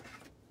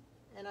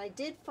 And I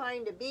did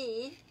find a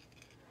bee.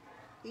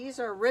 These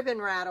are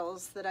ribbon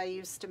rattles that I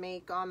used to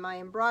make on my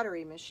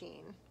embroidery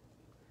machine.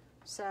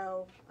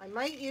 So I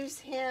might use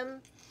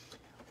him,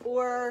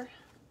 or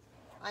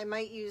I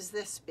might use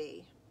this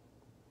bee.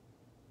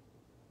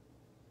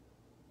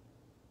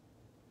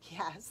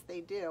 Yes,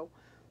 they do.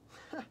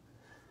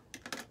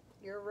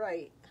 You're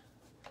right,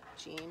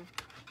 Jean.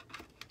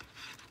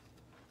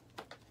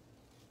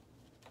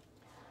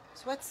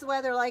 So what's the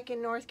weather like in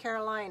North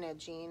Carolina,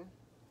 Jean?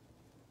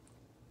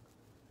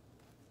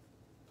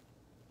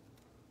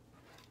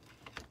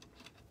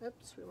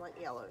 Oops, we want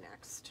yellow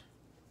next.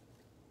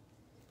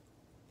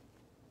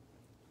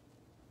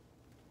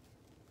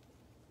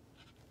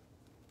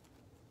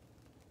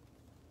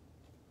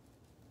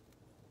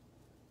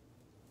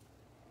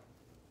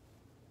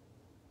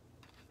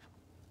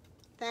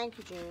 Thank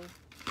you, Jean.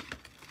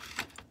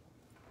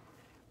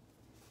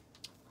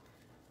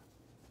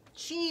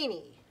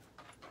 Jeannie.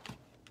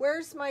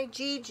 Where's my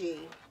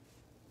Gigi?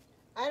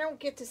 I don't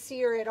get to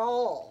see her at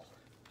all.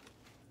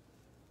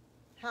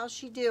 How's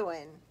she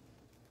doing?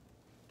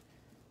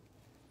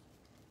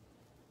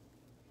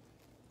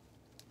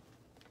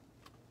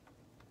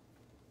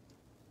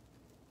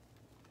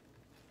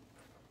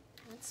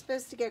 It's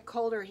supposed to get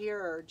colder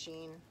here,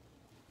 Jean. In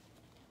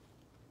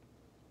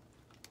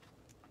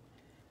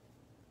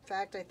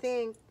fact, I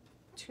think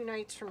 2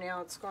 nights from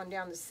now it's gone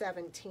down to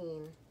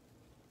 17.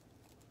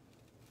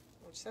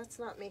 Which that's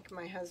not making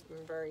my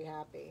husband very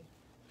happy.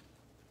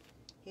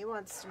 He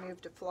wants to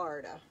move to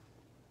Florida.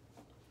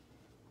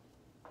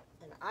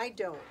 And I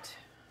don't.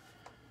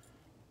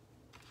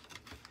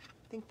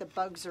 I think the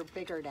bugs are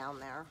bigger down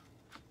there.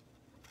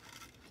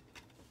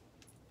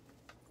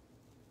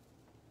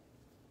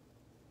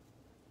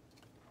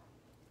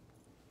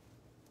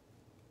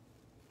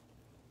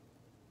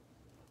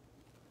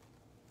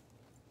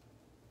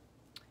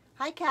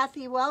 Hi,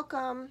 Kathy.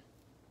 Welcome.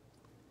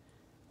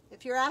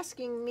 If you're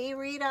asking me,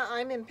 Rita,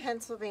 I'm in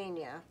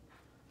Pennsylvania,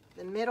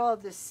 the middle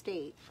of the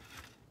state.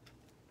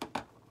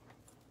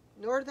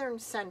 Northern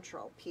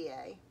Central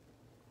PA.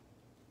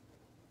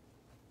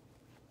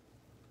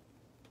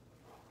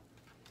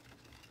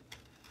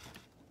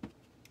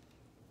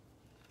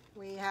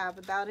 We have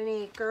about an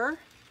acre.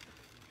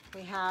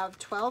 We have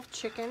 12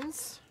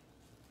 chickens.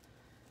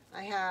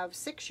 I have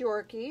 6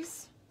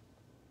 Yorkies.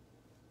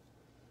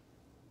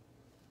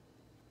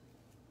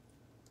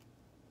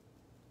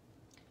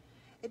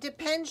 It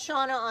depends,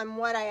 Shauna, on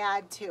what I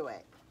add to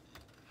it.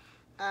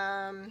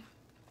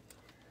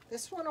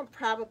 This one will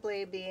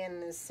probably be in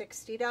the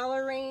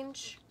 $60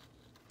 range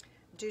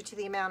due to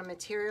the amount of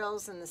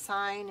materials and the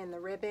sign and the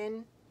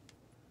ribbon.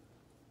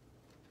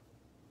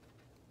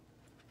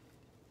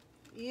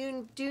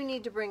 You do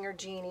need to bring her,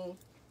 Jeannie.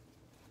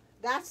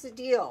 That's the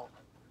deal.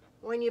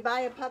 When you buy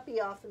a puppy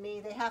off of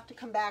me, they have to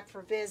come back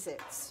for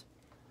visits.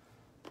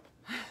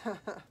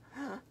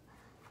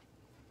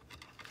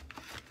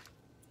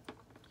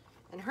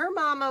 And her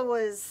mama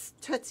was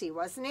Tootsie,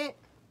 wasn't it?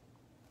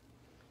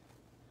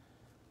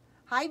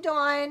 Hi,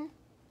 Dawn.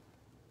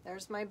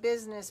 There's my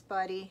business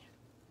buddy.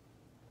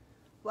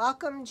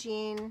 Welcome,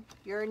 Jean.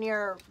 You're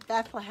near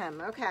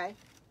Bethlehem. Okay.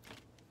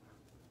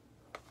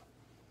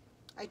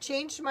 I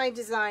changed my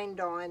design,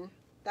 Dawn.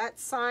 That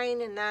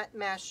sign and that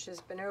mesh has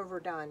been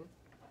overdone.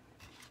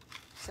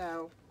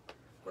 So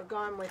we're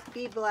going with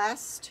Be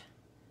Blessed,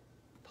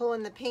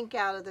 pulling the pink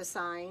out of the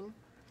sign.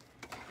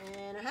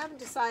 And I haven't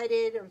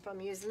decided if I'm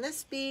using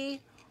this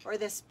bee or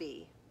this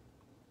bee?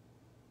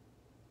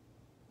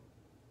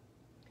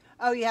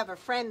 Oh, you have a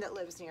friend that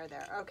lives near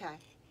there. Okay.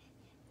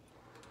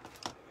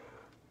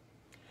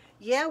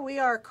 Yeah, we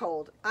are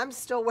cold. I'm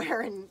still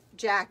wearing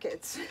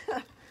jackets.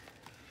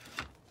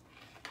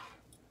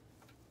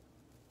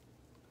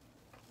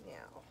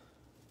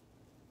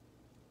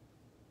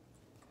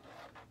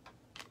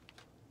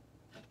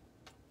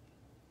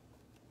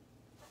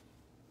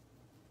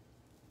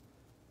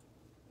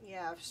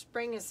 Yeah,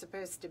 spring is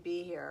supposed to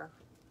be here.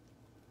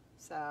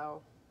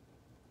 So,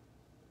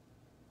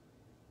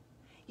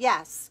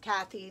 yes,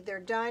 Kathy, they're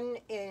done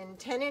in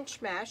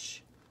 10-inch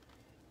mesh,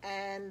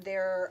 and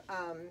they're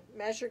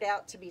measured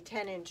out to be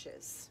 10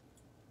 inches.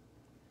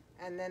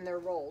 And then they're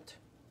rolled.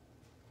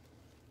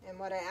 And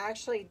what I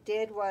actually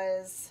did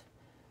was,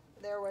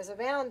 there was a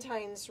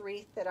Valentine's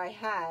wreath that I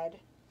had.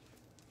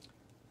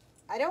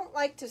 I don't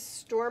like to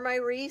store my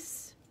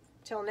wreaths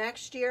till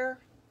next year,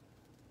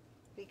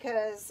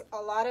 because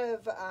a lot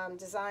of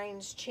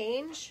designs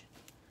change.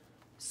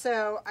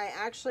 So I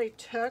actually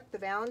took the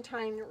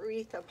Valentine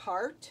wreath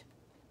apart.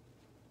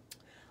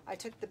 I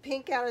took the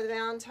pink out of the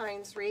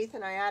Valentine's wreath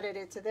and I added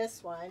it to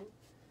this one.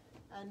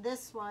 And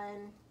this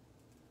one,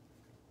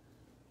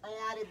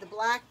 I added the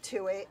black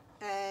to it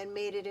and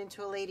made it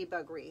into a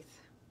ladybug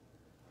wreath.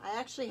 I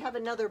actually have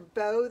another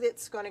bow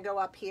that's going to go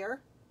up here.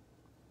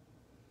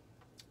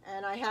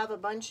 And I have a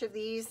bunch of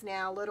these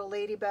now, little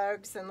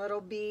ladybugs and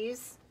little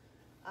bees.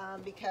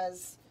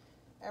 Because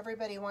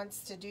everybody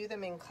wants to do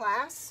them in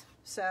class,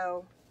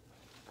 so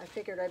I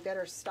figured I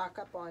better stock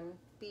up on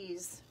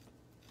bees.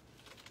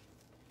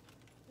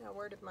 Now,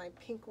 where did my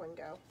pink one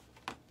go?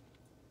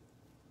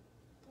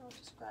 I'll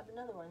just grab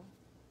another one.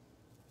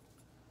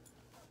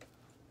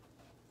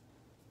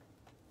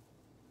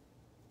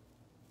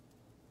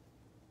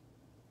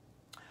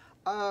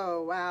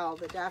 Oh, wow,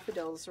 the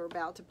daffodils are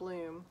about to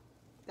bloom.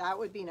 That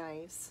would be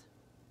nice.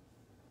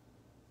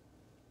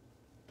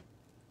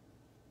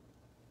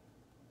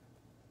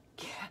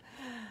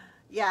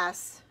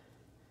 Yes,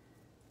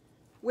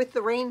 with the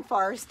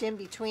rainforest in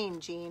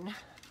between, Jean.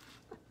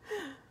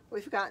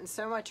 We've gotten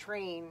so much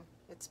rain,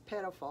 it's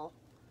pitiful.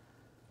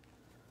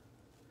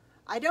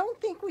 I don't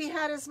think we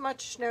had as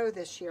much snow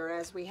this year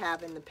as we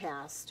have in the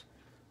past,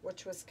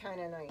 which was kind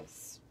of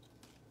nice.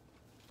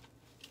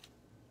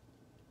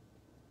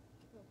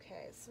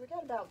 Okay, so we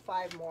got about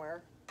 5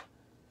 more,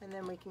 and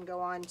then we can go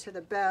on to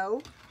the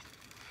bow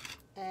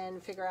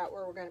and figure out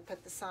where we're going to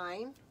put the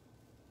sign.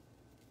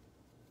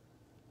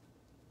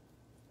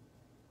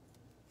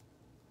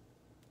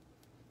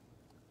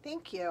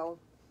 Thank you.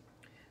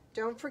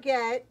 Don't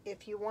forget,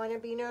 if you want to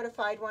be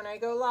notified when I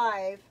go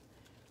live,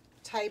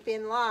 type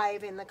in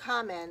live in the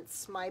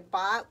comments. My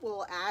bot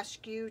will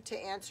ask you to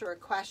answer a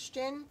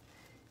question.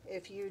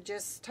 If you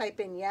just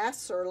type in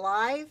yes or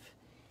live,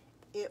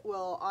 it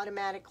will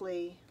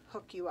automatically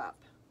hook you up.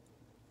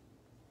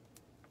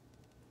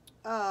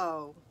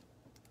 Oh,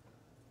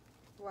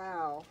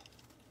 wow.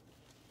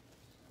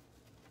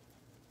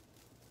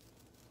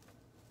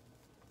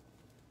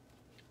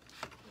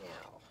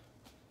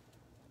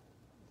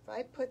 If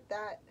I put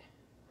that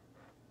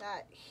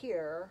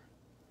here,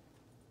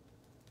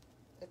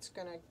 it's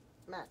going to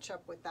match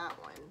up with that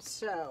one.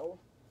 So,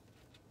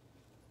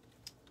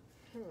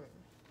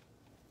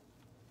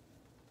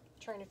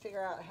 trying to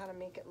figure out how to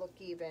make it look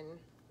even.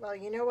 Well,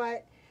 you know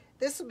what?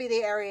 This will be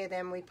the area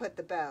then we put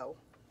the bow.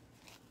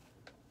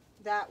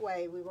 That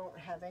way we won't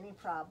have any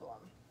problem.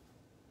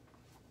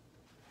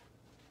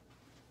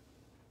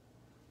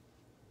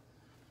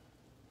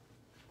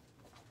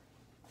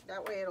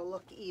 That way it'll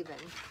look even.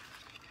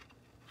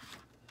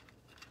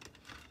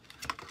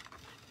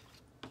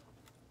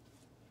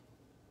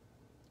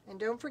 And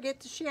don't forget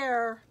to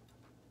share.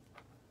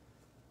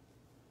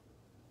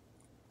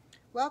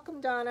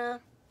 Welcome,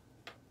 Donna.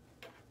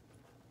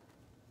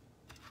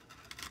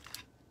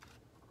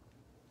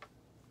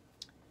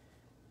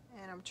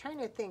 And I'm trying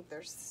to think,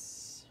 I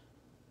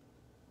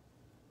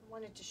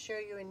wanted to show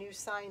you a new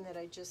sign that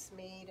I just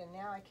made, and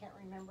now I can't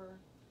remember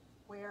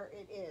where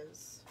it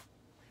is.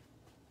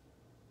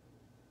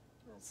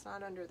 It's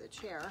not under the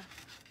chair.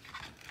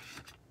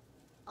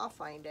 I'll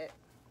find it.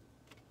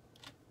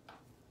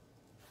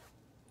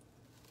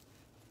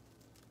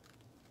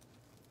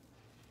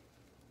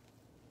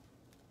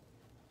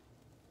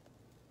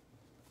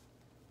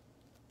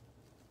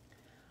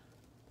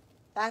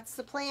 That's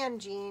the plan,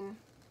 Jean.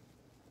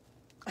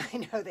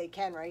 I know they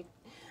can, right?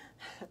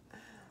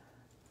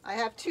 I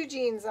have 2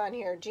 Jeans on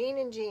here, Jean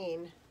and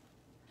Jean.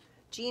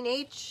 Jean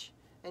H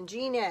and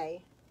Jean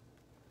A.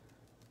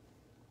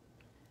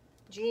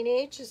 Jean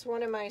H is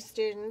one of my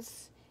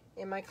students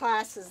in my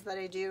classes that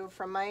I do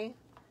from my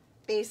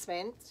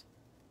basement.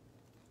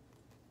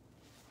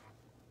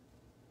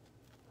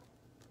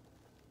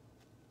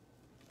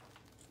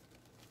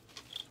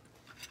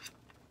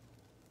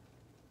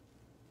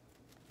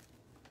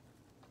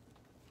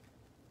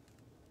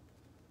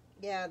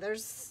 Yeah,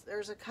 there's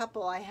a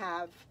couple I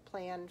have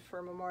planned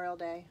for Memorial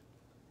Day,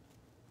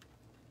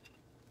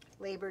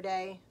 Labor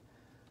Day,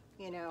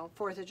 you know,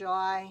 4th of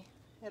July.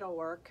 It'll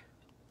work.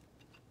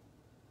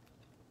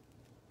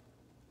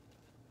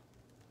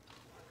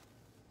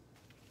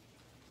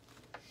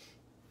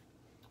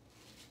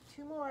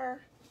 2 more.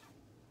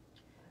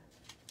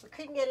 We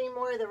couldn't get any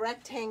more of the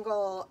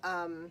rectangle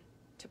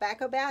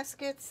tobacco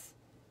baskets.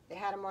 They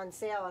had them on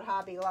sale at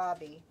Hobby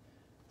Lobby.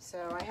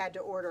 So I had to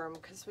order them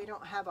because we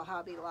don't have a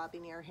Hobby Lobby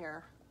near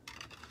here.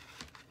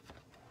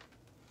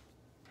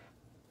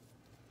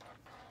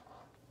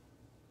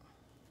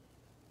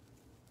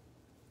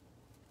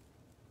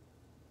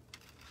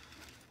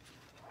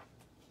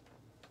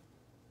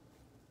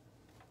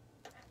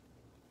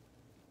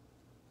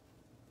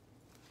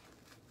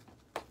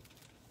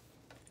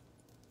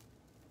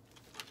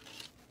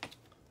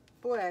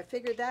 Boy, I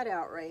figured that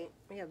out right.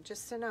 We have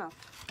just enough.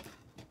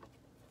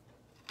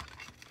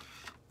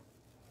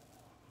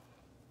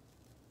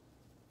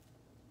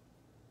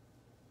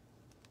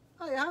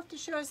 Oh, you have to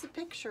show us a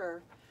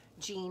picture,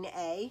 Jean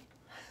A.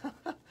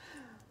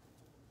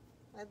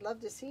 I'd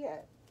love to see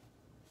it.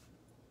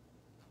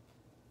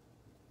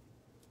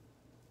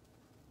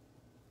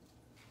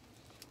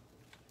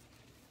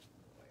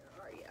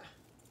 Where are you?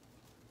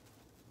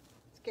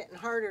 It's getting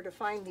harder to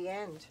find the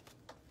end.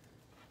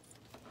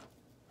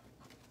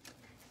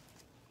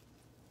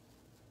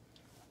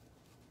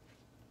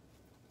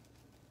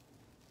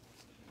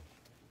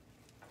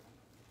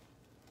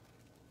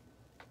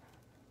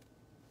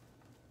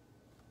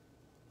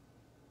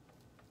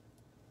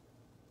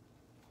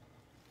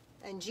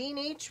 And Jean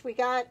H, we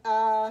got,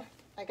 I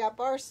got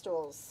bar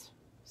stools.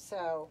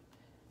 So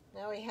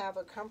now we have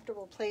a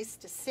comfortable place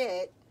to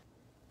sit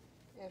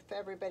if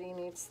everybody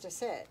needs to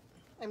sit.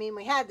 I mean,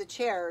 we had the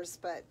chairs,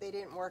 but they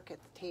didn't work at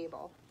the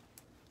table.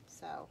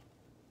 So.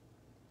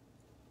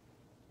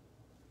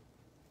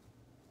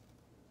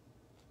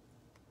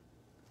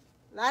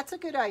 That's a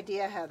good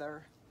idea,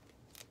 Heather.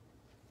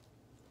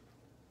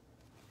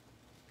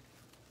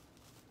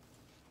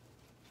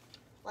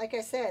 Like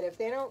I said, if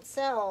they don't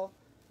sell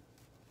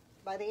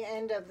by the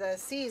end of the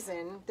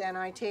season, then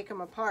I take them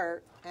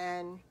apart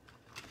and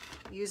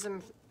use them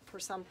for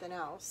something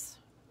else.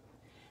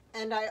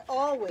 And I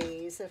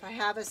always, if I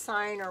have a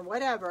sign or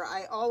whatever,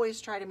 I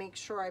always try to make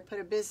sure I put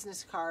a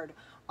business card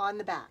on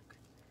the back.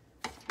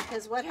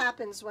 Because what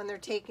happens when they're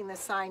taking the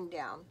sign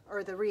down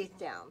or the wreath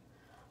down?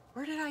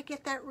 Where did I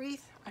get that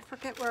wreath? I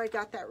forget where I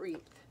got that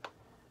wreath.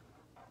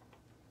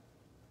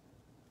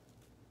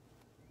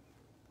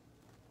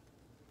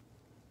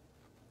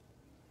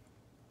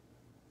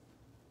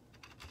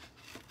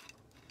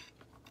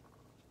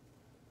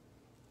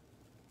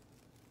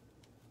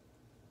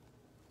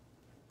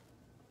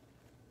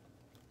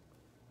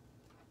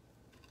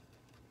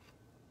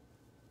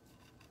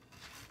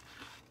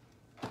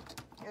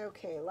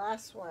 Okay,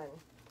 last one.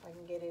 If I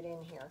can get it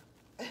in here.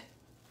 It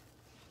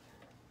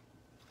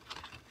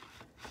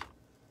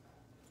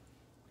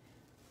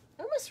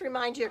almost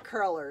reminds you of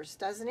curlers,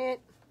 doesn't it?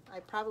 I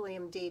probably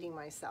am dating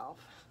myself.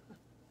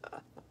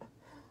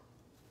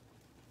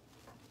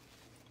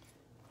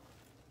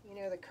 You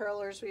know, the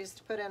curlers we used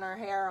to put in our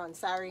hair on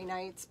Saturday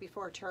nights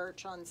before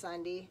church on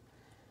Sunday.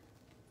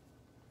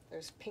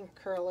 Those pink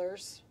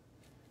curlers.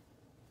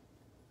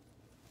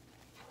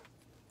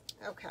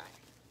 Okay.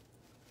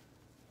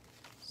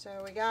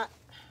 So we got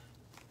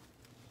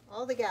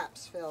all the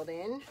gaps filled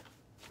in.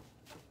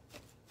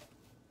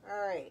 All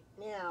right,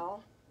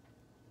 now,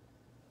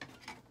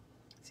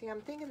 see,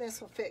 I'm thinking this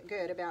will fit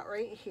good about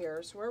right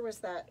here. So where was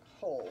that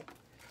hole?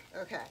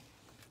 Okay.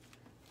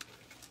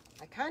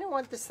 I kind of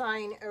want the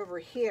sign over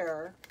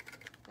here,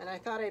 and I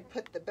thought I'd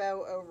put the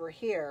bow over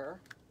here.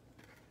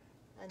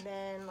 And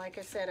then, like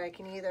I said, I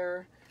can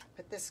either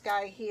put this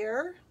guy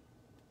here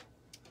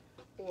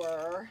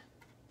or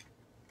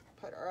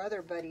put our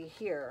other buddy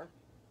here.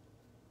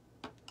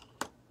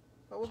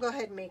 But we'll go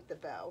ahead and make the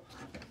bow.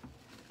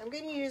 I'm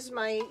going to use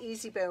my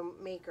Easy Bow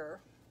Maker.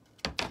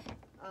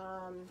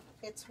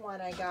 It's one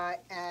I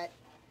got at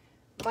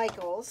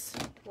Michael's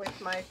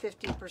with my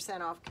 50%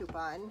 off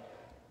coupon.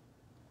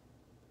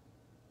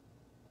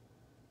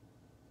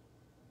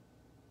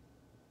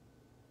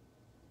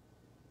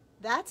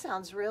 That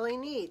sounds really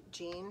neat,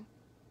 Jean.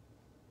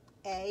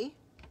 A.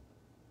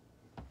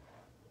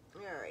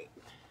 All right.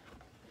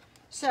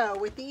 So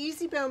with the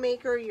Easy Bow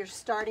Maker, you're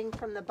starting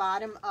from the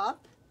bottom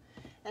up.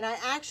 And I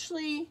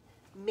actually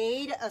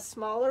made a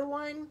smaller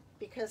one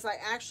because I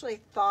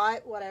actually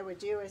thought what I would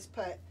do is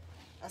put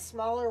a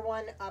smaller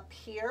one up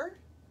here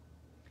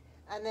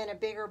and then a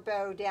bigger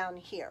bow down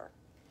here.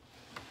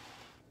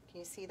 Can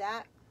you see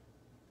that?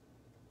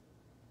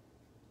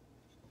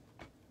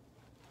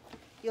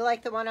 You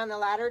like the one on the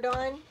ladder,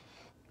 Dawn?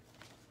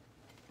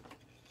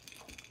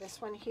 This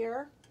one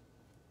here?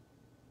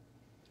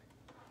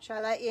 Should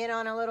I let you in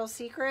on a little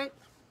secret?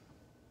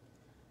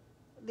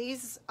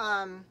 These,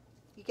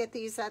 you get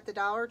these at the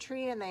Dollar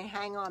Tree and they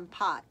hang on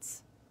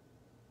pots.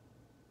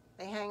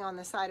 They hang on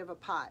the side of a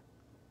pot.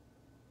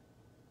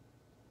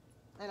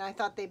 And I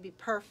thought they'd be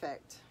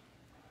perfect.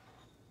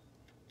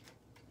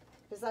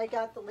 Because I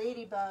got the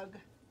ladybug.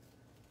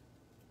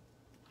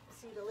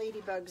 See the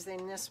ladybugs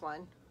in this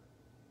one.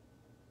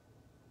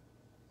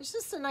 It's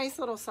just a nice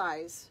little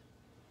size.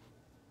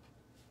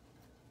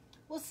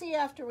 We'll see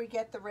after we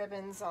get the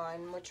ribbons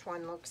on which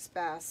one looks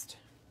best.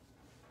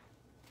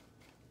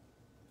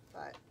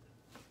 But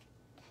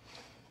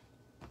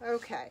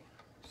okay,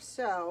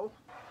 so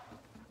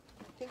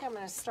I think I'm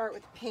going to start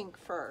with pink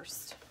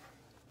first.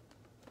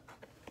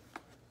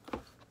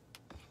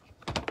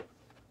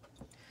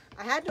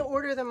 I had to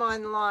order them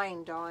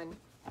online, Dawn.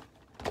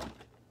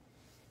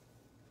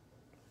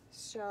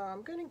 So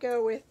I'm going to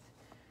go with,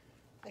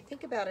 I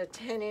think, about a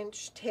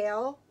 10-inch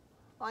tail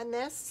on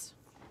this.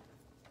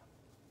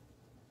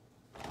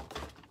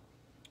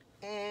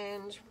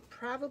 And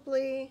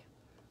probably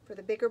for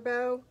the bigger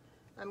bow,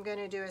 I'm going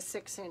to do a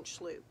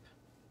 6-inch loop.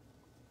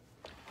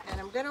 And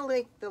I'm going to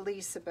link the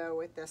Lisa bow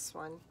with this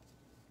one.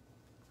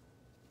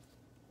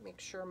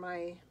 Make sure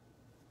my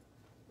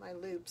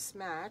loops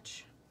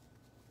match.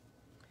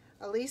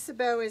 A Lisa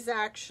bow is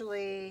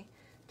actually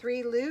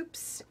 3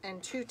 loops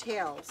and 2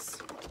 tails.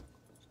 I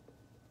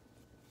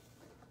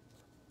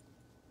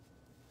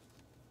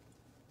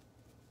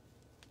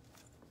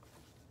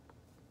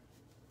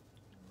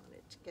want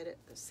it to get it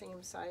the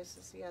same size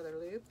as the other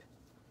loop.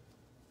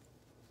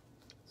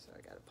 So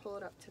I got to pull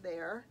it up to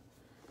there.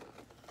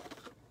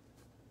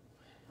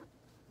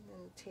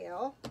 And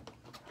tail.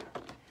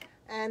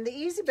 And the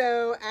Easy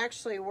Bow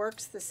actually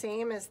works the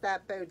same as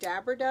that bow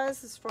dabber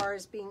does as far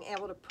as being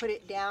able to put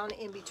it down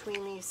in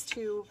between these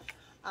two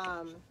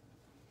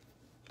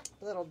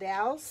little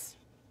dowels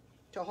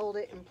to hold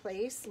it in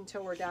place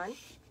until we're done.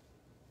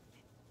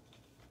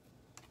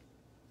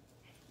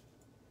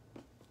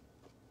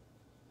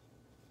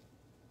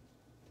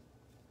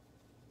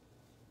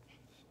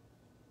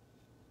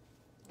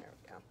 There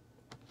we go.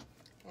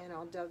 And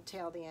I'll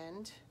dovetail the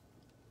end.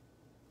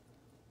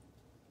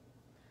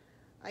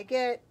 I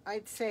get,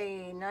 I'd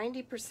say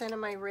 90% of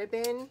my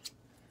ribbon,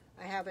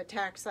 I have a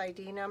tax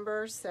ID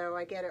number, so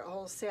I get it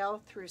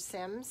wholesale through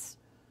Sims.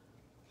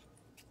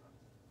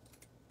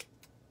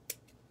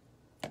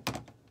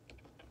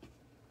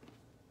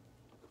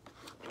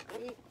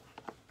 Right.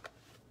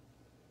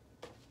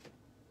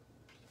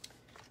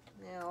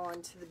 Now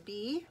onto the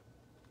B.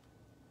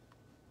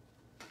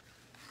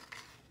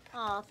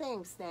 Aw,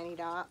 thanks, Nanny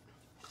Dot.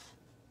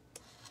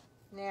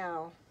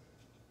 Now,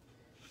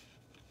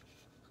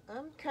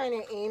 I'm kind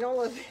of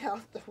anal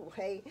about the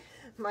way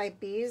my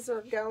bees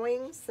are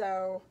going,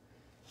 so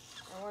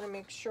I want to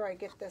make sure I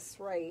get this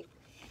right.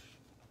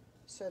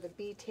 So the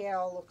bee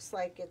tail looks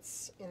like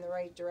it's in the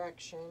right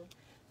direction.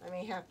 I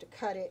may have to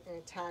cut it and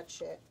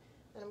attach it.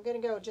 And I'm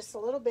going to go just a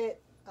little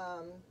bit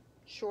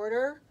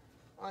shorter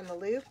on the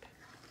loop.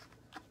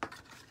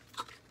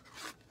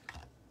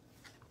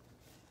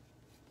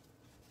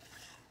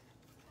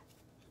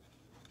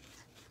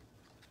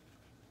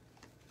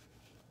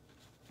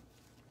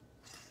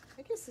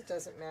 I guess it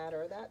doesn't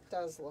matter. That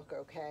does look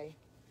okay.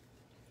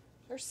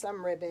 There's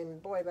some ribbon.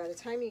 Boy, by the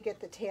time you get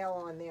the tail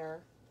on there,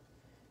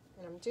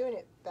 and I'm doing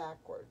it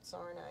backwards,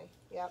 aren't I?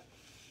 Yep.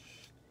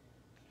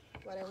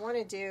 What I want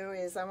to do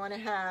is I want to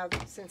have,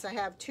 since I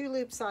have 2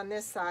 loops on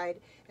this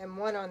side and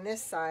 1 on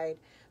this side,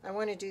 I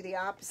want to do the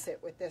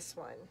opposite with this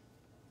one.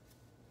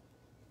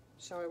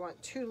 So I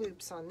want 2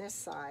 loops on this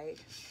side.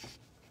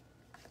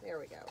 There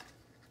we go.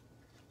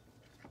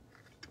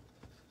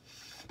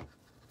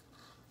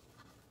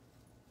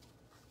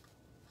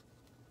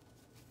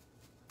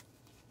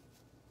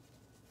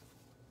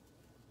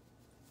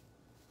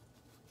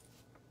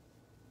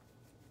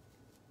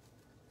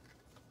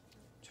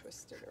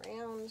 Twist it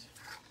around.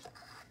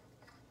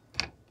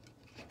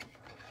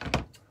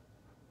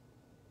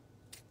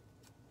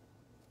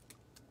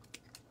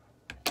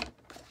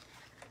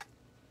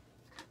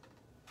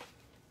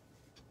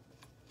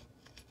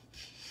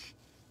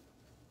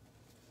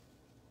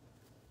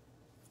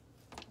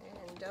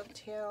 And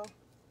dovetail.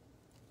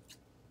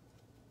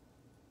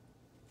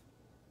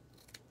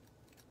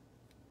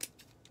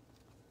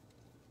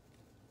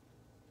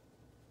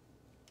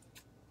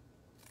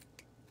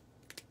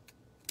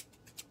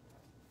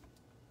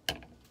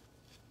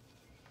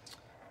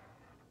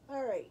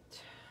 All right,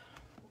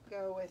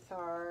 we'll go with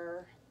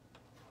our,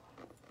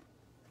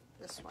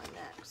 this one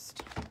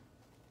next.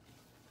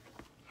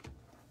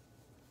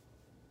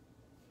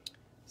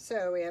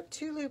 So we have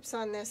 2 loops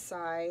on this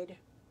side,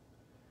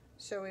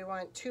 so we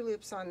want 2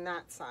 loops on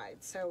that side.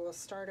 So we'll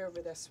start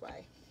over this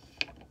way.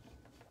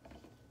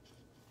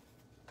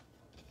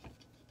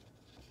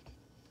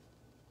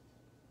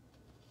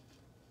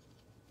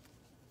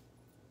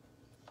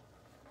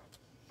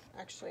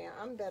 Actually,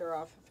 I'm better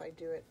off if I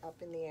do it up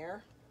in the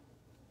air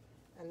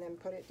and then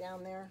put it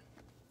down there.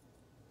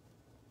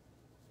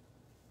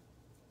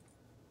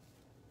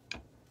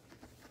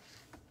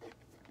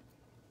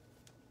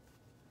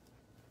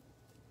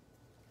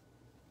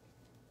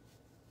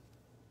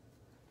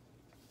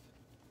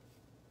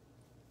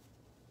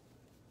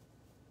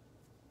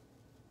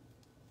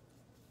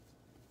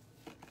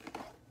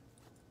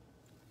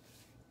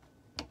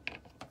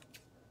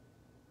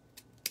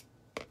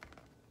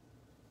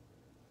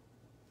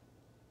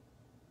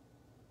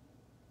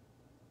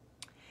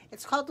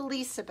 It's called the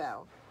Lisa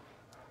bow.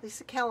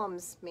 Lisa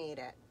Kellums made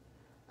it.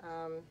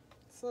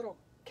 It's a little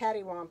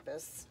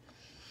cattywampus.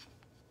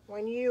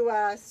 When you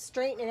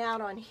straighten it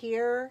out on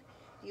here,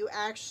 you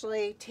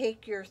actually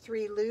take your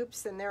 3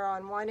 loops and they're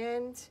on one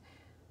end.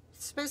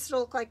 It's supposed to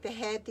look like the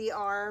head, the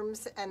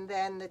arms, and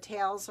then the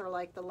tails are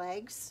like the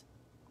legs.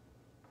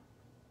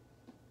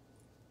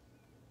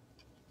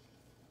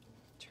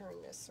 Turn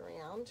this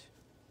around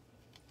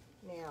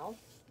now.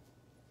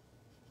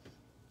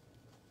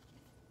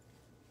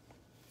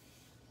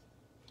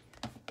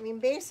 I mean,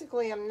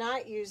 basically, I'm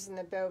not using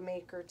the bow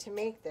maker to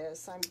make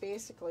this. I'm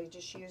basically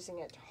just using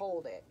it to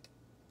hold it.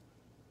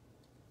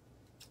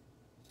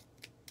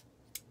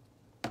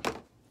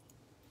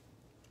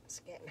 It's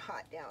getting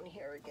hot down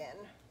here again.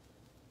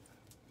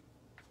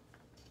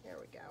 There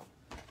we go.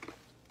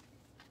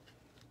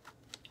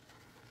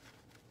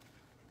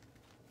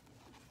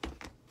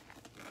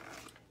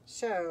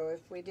 So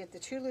if we did the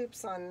 2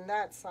 loops on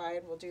that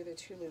side, we'll do the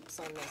 2 loops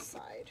on this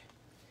side.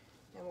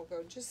 And we'll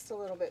go just a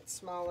little bit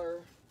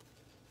smaller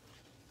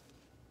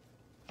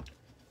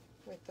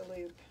with the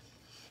loop.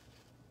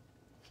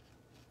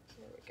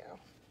 There we go.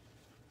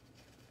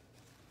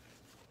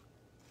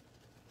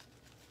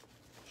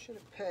 Should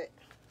have put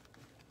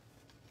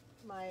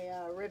my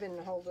ribbon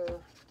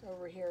holder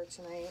over here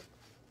tonight.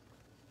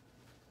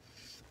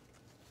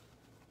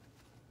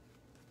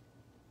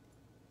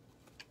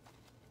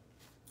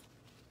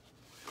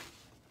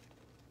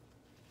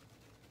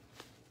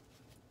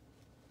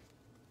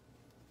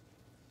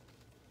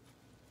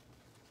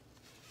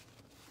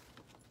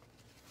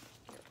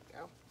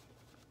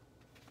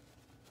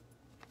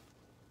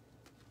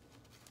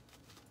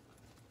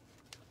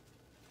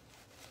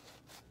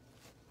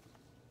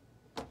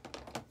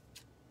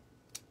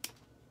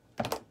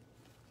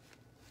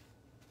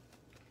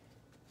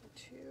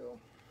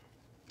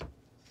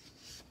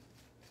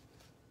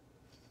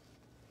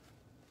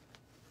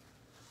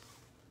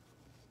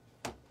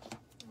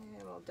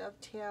 And we'll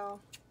dovetail.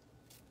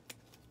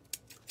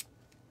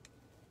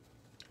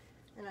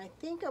 And I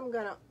think I'm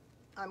gonna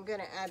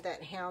add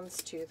that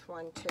houndstooth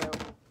one too.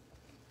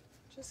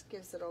 Just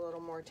gives it a little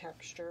more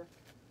texture.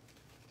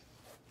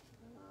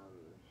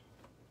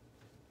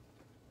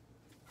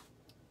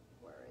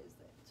 Where is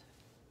it?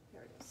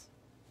 There it is.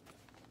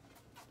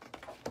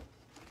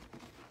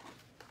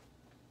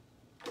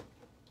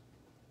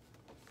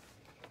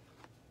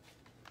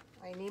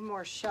 I need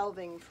more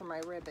shelving for my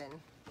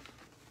ribbon.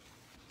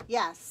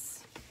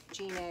 Yes,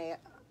 Gina,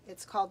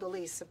 it's called the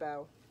Lisa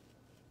bow.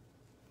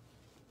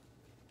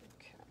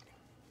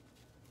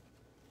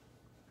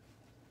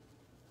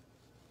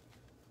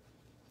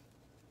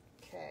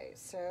 Okay,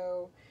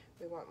 so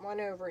we want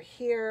 1 over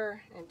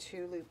here and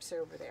 2 loops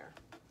over there.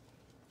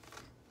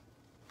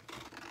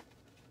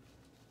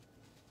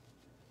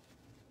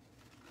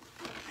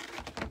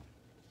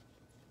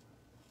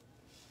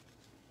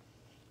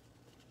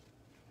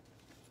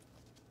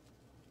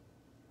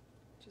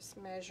 Just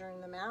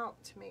measuring them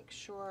out to make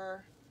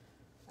sure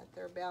that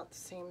they're about the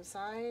same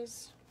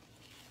size.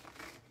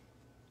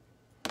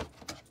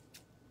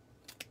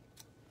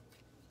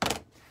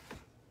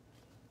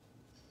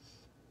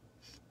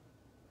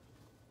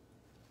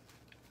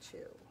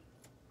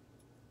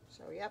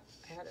 So yep,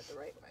 I had it the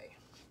right way.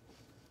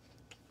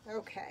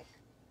 Okay.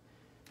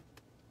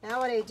 Now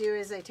what I do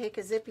is I take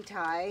a zippy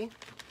tie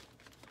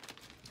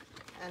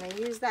and I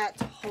use that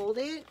to hold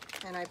it,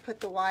 and I put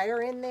the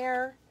wire in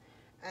there,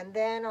 and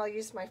then I'll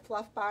use my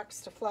fluff box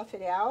to fluff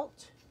it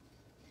out,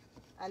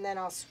 and then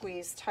I'll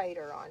squeeze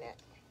tighter on it.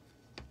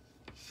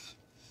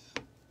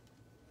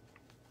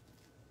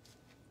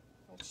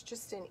 It's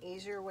just an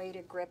easier way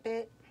to grip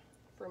it,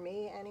 for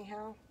me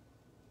anyhow.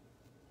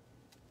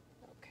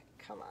 Okay,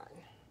 come on.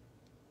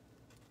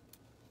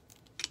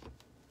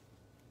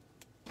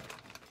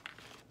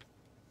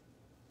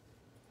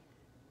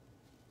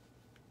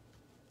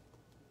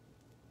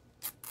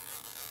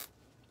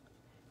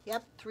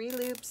 Yep, 3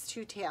 loops,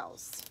 2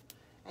 tails,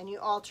 and you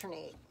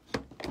alternate.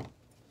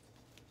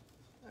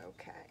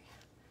 Okay,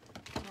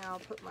 now I'll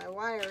put my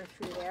wire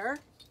through there,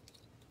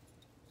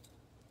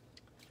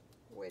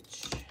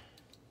 which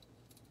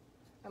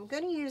I'm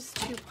going to use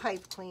 2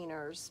 pipe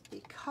cleaners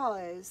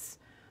because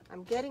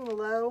I'm getting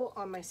low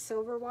on my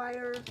silver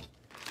wire,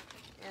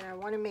 and I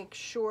want to make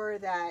sure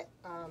that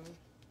I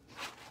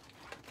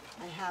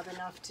have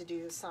enough to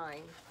do the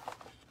sign.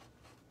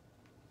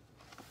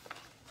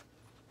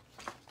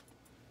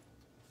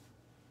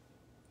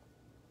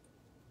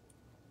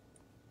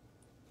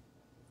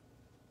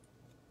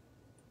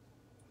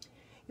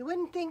 You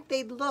wouldn't think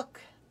they'd look,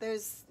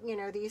 there's, you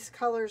know, these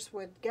colors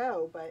would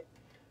go, but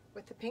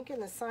with the pink in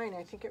the sign,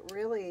 I think it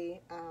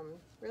really,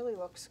 really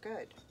looks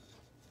good.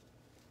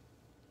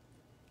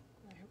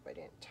 I hope I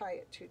didn't tie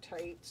it too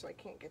tight so I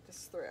can't get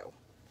this through.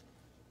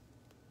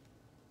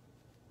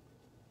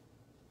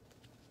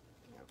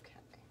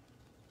 Okay.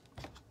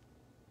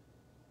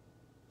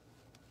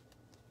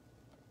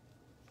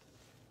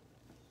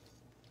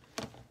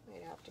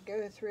 We'd have to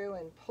go through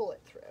and pull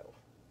it through.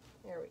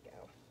 There we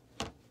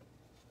go.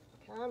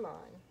 Come on.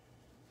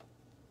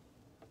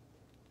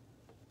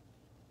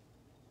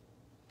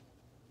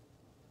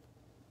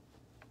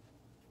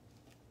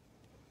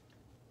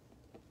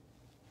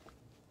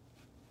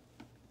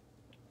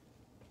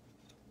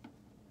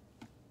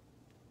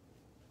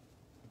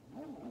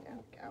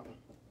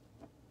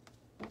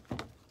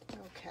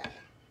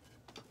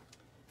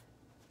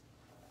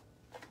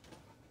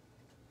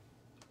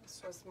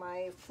 This was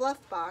my fluff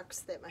box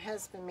that my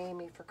husband made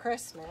me for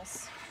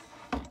Christmas,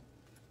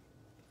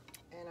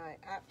 and I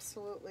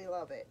absolutely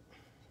love it.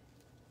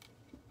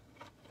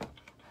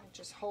 It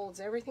just holds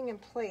everything in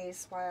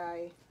place while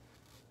I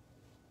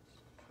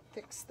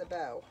fix the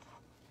bow,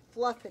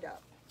 fluff it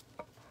up.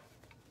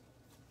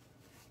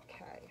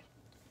 Okay,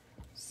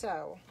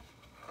 so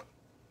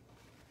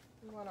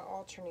we want to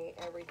alternate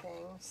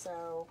everything.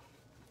 So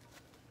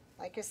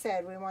like I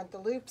said, we want the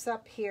loops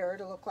up here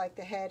to look like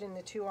the head and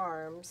the two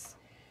arms,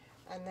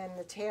 and then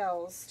the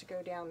tails to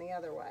go down the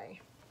other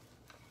way.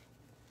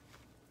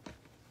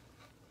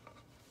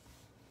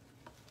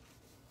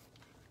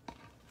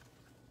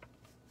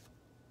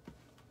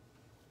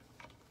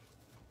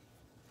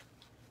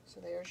 So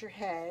there's your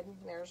head,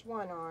 there's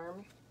one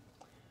arm,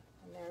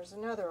 and there's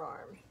another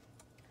arm.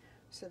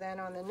 So then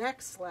on the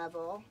next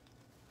level,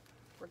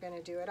 we're going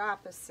to do it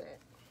opposite.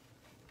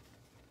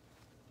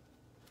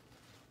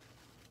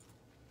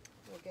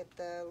 We'll get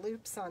the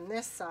loops on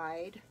this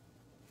side.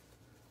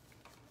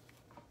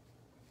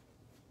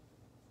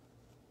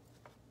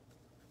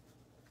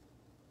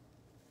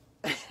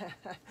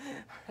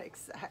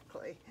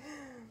 Exactly.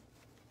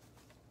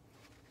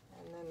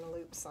 And then the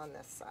loops on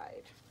this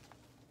side.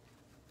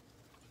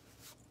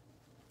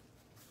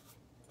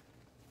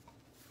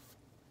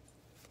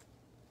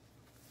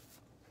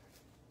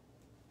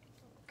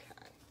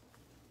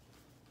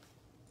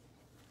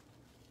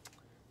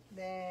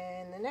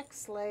 Then the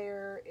next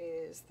layer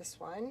is this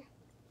one.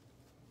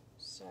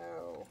 So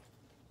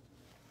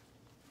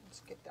let's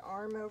get the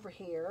arm over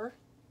here,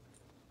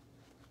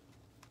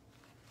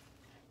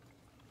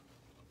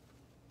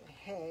 the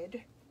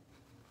head,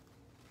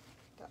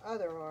 the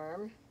other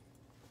arm,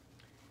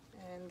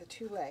 and the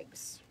two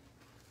legs.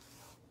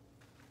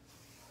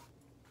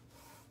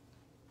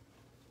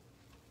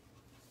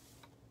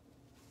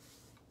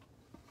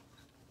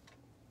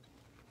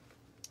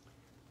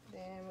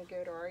 Then we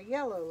go to our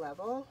yellow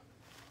level.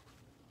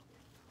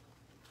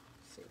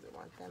 Let's see, we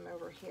want them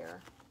over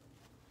here.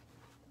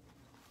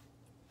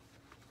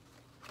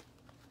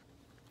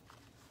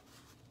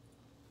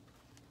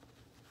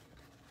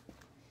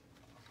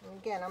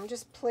 And again, I'm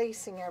just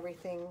placing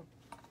everything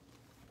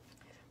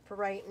for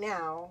right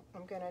now.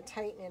 I'm going to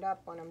tighten it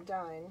up when I'm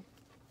done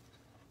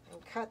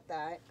and cut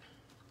that.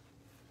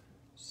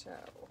 So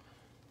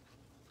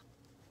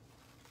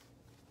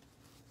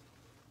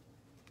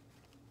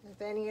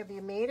have any of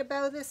you made a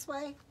bow this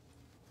way?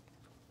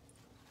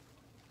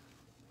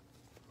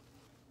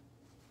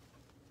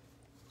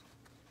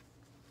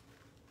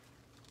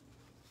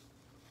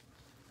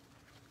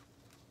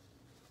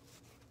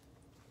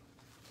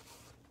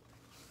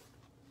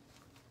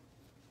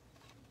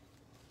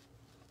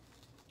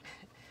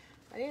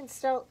 I didn't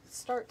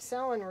start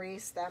selling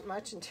wreaths that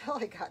much until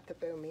I got the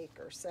bow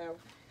maker, so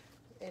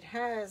it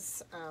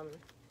has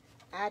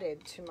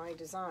added to my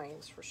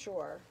designs for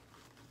sure.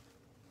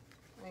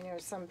 I know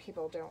some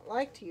people don't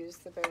like to use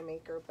the bow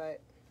maker, but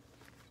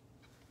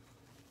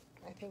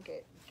I think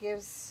it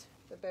gives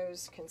the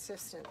bows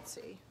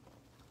consistency.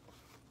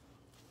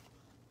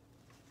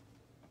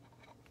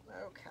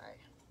 Okay,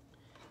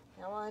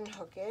 now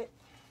unhook it.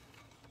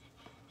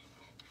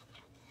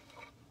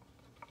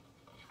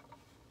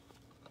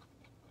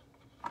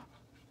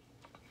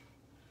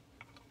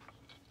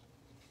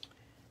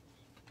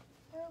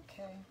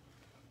 Okay.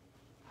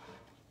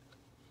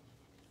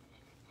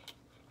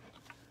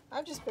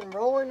 I've just been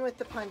rolling with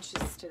the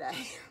punches today.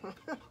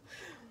 At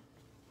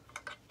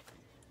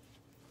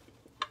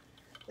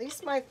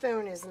least my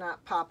phone is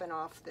not popping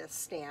off this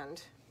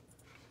stand.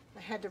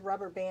 I had to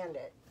rubber band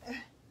it.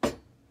 Okay.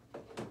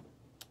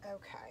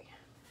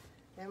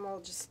 Then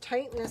we'll just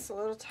tighten this a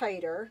little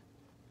tighter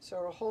so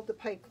it'll hold the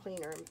pipe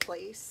cleaner in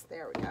place.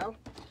 There we go.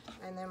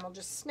 And then we'll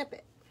just snip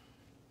it.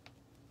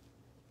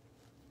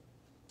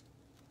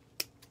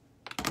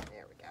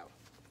 There we go.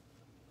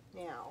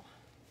 Now,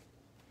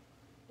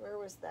 where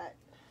was that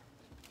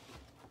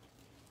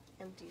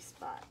empty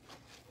spot?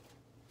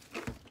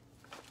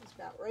 It's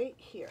about right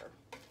here.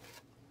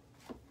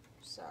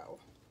 So,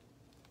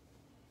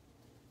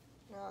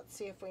 now let's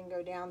see if we can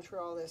go down through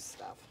all this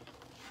stuff.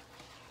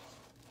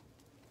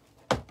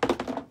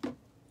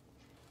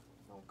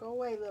 Don't go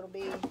away, little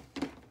bee. There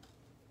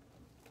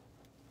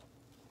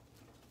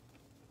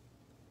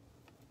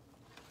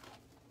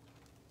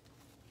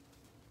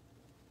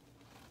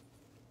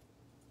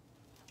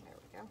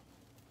we go.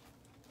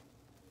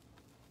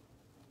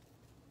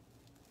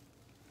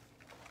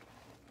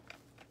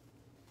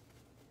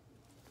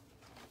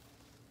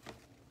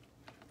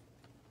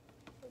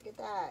 Look at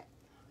that.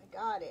 I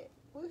got it.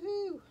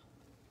 Woohoo!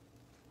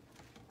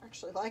 I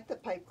actually like the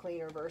pipe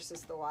cleaner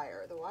versus the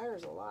wire. The wire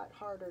is a lot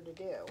harder to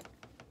do.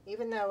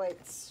 Even though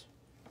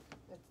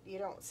you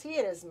don't see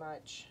it as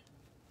much.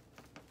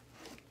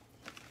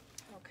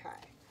 Okay.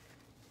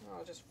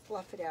 I'll just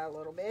fluff it out a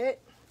little bit.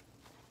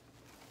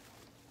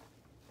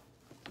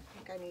 I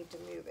think I need to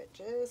move it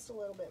just a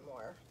little bit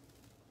more.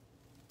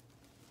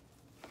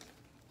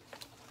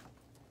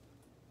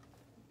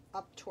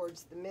 Up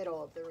towards the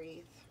middle of the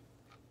wreath.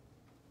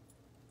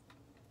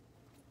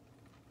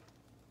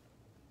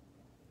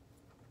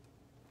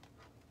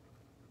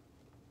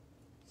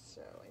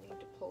 So I need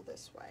to pull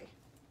this way.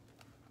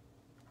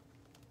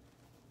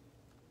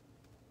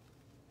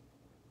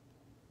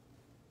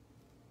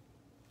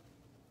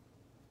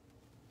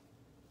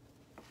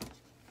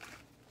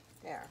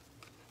 There.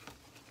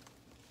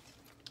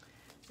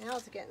 Now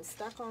it's getting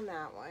stuck on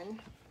that one.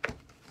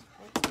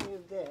 Let's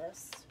move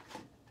this.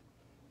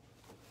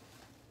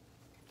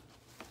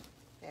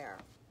 There.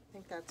 I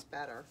think that's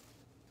better.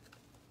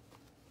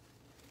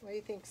 What do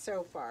you think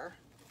so far?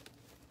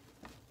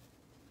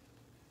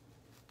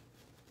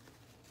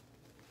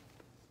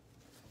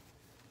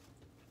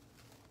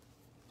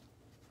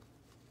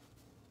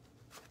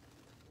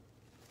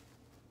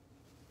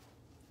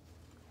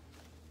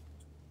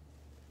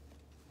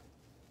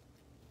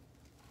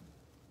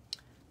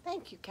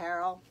 Thank you,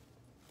 Carol.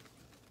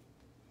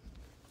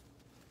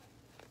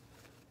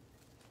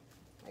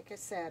 Like I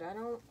said, I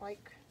don't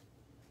like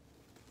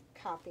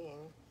copying.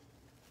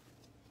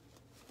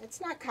 It's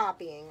not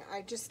copying,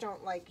 I just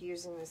don't like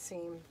using the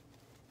same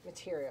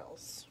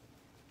materials.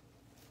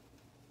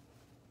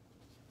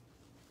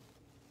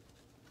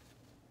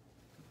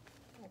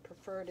 I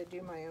prefer to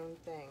do my own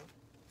thing.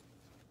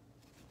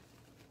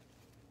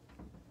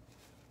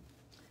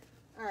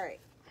 Alright,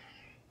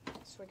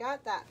 so we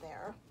got that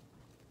there.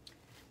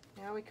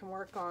 Now we can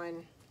work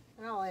on,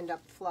 and I'll end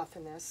up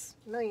fluffing this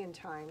a million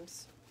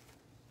times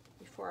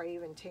before I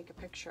even take a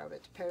picture of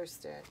it to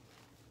post it.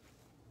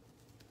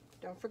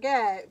 Don't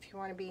forget, if you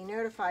want to be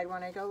notified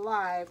when I go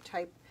live,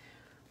 type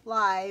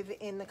live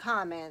in the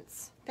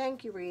comments.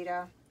 Thank you,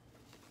 Rita.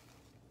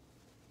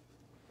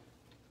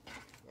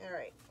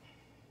 Alright.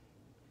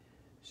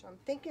 So I'm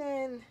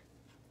thinking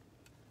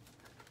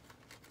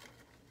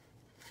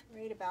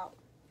right about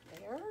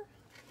there.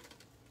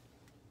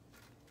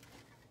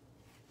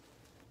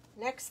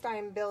 Next,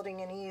 I'm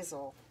building an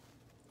easel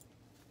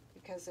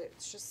because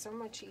it's just so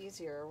much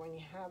easier when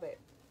you have it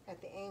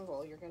at the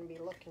angle you're going to be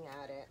looking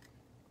at it.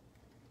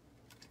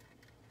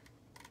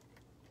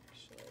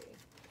 Actually,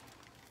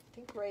 I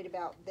think right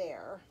about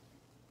there.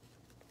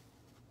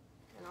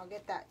 And I'll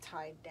get that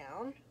tied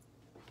down.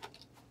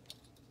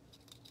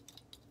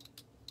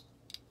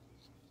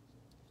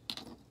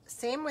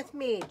 Same with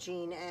me,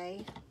 Jean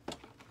A.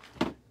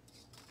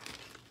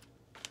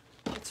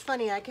 It's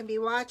funny, I can be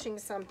watching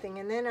something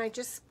and then I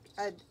just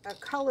a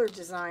color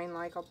design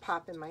like will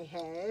pop in my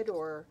head,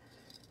 or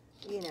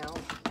you know.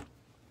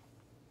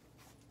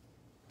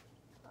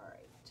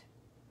 Alright,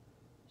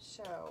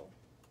 so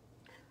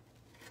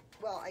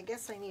well, I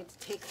guess I need to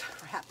take the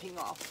wrapping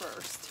off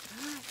first.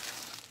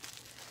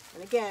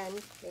 And again,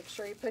 make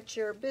sure you put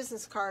your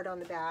business card on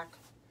the back,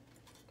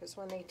 because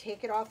when they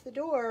take it off the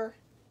door,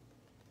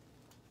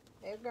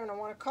 they're going to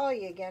want to call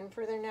you again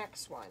for their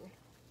next one.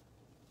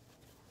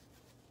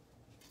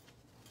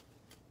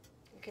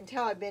 You can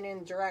tell I've been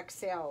in direct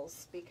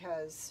sales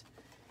because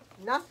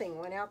nothing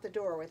went out the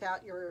door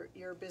without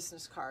your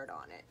business card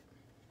on it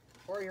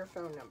or your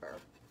phone number.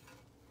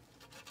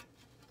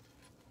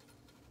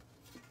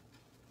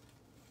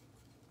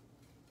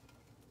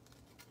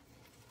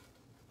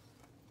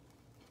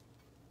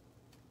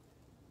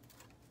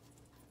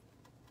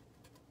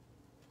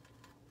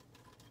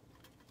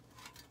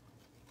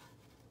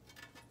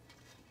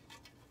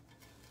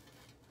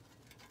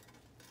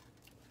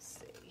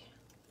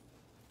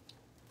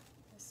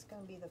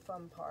 Going to be the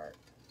fun part.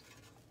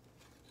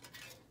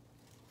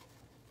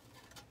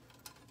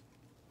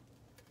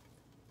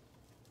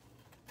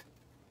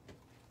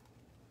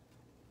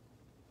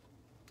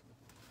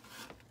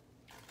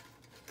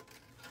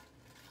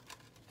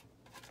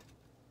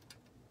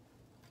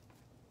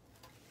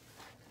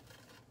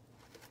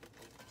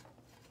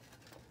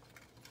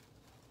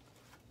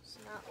 It's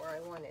not where I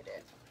wanted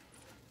it.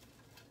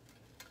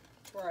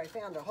 It's where I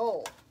found a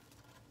hole.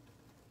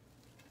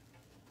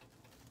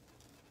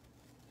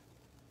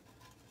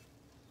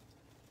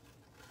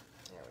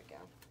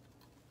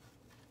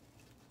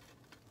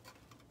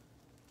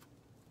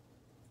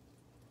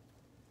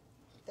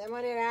 Then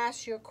when it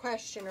asks you a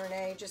question,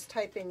 Renee, just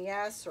type in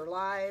yes or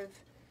live,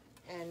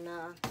 and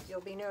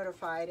you'll be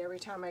notified every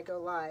time I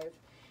go live.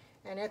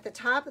 And at the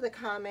top of the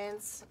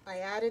comments, I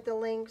added the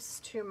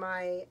links to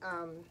my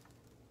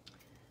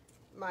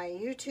my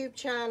YouTube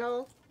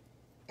channel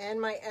and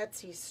my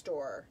Etsy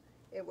store.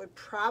 It would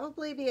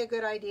probably be a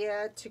good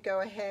idea to go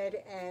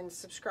ahead and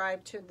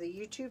subscribe to the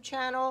YouTube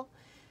channel,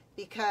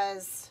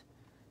 because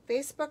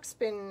Facebook's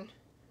been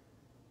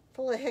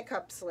full of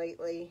hiccups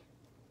lately.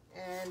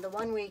 And the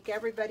one week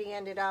everybody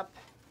ended up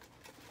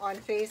on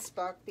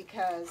Facebook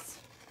because,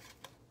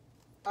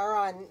 or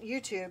on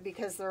YouTube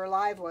because their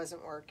live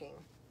wasn't working.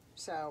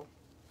 So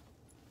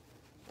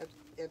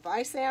if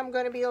I say I'm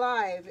going to be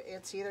live,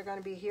 it's either going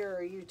to be here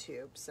or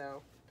YouTube.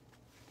 So,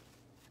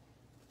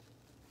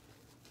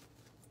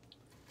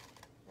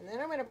 and then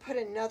I'm going to put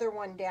another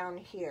one down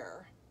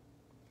here,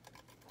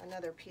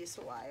 another piece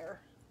of wire.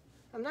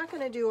 I'm not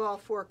going to do all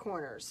four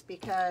corners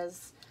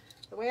because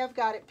the way I've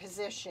got it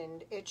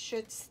positioned, it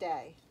should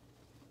stay.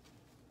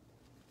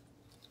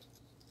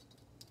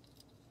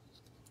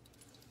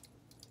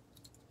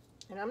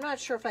 And I'm not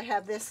sure if I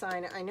have this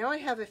sign. I know I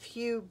have a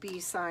few bee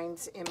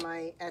signs in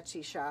my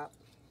Etsy shop.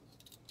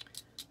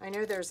 I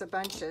know there's a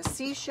bunch of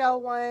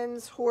seashell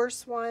ones,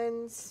 horse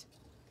ones.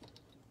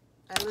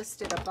 I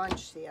listed a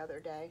bunch the other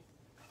day.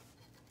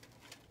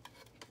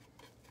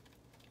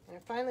 And I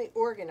finally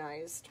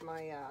organized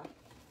my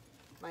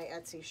my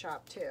Etsy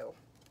shop too.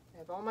 I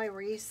have all my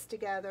wreaths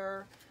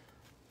together.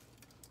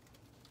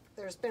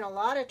 There's been a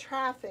lot of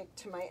traffic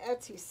to my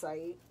Etsy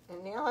site,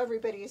 and now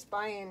everybody's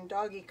buying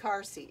doggy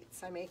car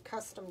seats. I make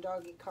custom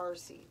doggy car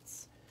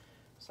seats,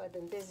 so I've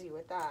been busy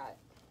with that.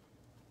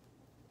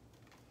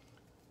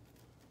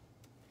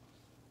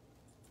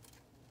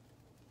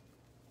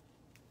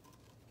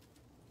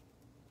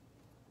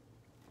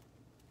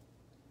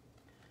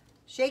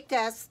 Shake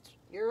test.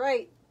 You're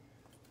right.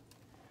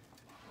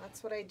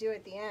 That's what I do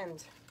at the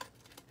end.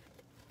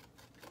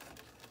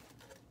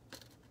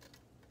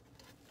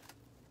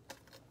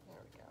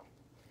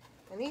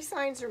 And these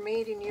signs are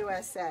made in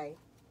USA,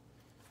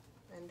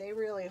 and they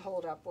really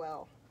hold up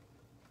well.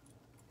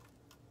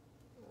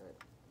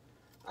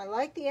 I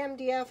like the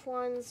MDF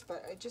ones,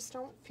 but I just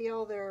don't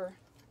feel they're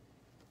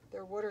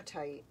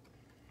watertight.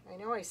 I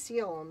know I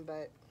seal them,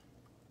 but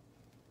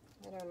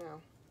I don't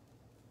know.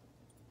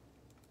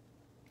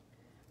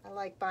 I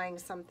like buying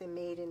something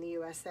made in the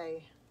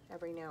USA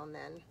every now and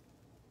then.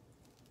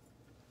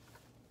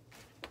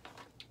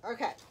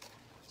 Okay,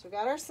 so we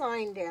got our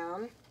sign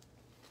down.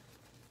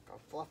 I'll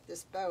fluff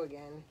this bow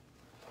again.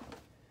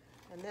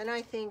 And then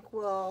I think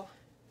we'll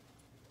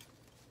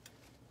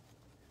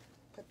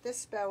put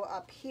this bow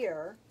up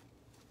here.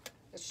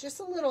 It's just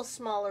a little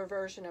smaller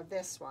version of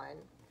this one.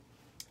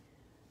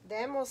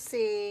 Then we'll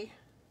see,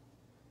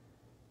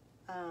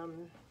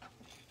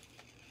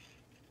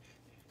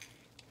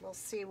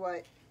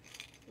 what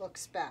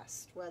looks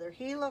best, whether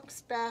he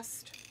looks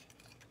best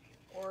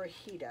or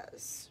he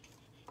does.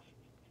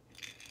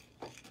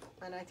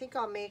 And I think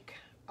I'll make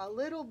a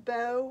little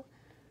bow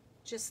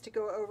just to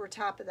go over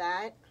top of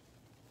that.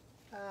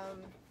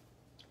 Let's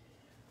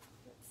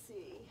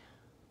see.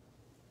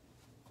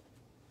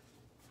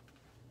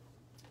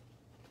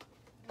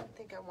 I don't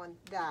think I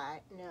want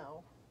that,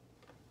 no.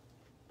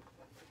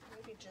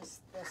 Maybe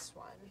just this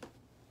one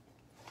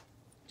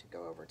to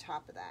go over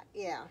top of that,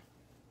 yeah.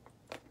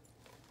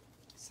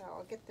 So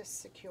I'll get this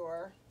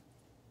secure.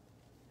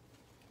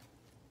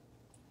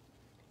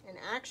 And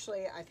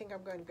actually, I think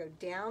I'm going to go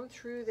down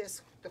through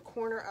the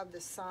corner of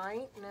the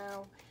sign.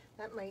 No,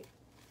 that might,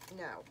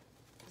 no,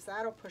 because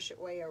that'll push it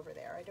way over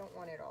there. I don't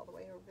want it all the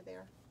way over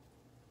there.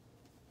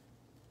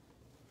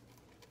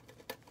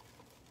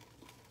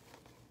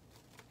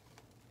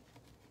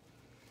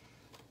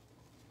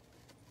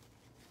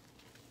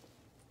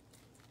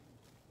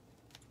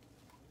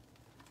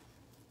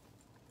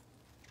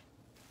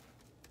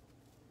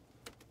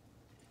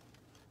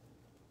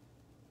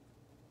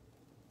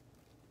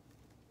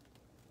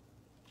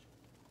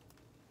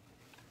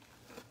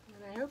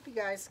 I hope you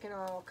guys can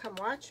all come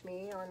watch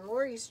me on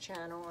Lori's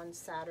channel on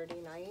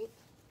Saturday night.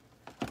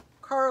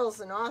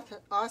 Carl's an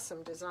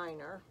awesome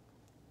designer,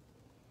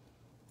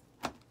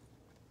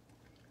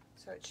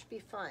 so it should be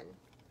fun.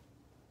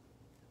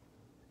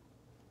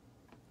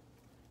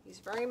 He's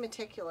very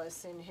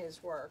meticulous in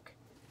his work.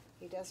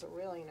 He does a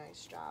really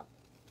nice job.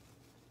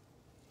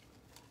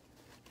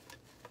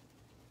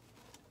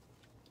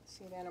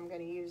 See, then I'm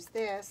going to use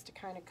this to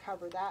kind of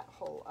cover that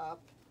hole up.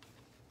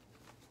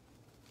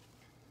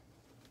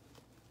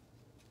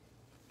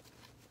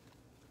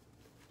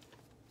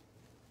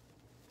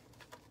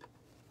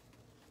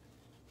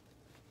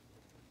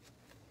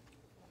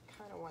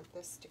 I want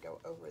this to go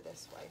over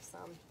this way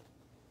some.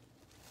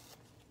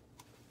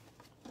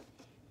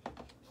 All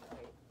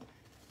right.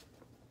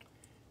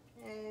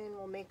 And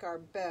we'll make our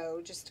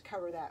bow just to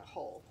cover that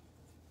hole.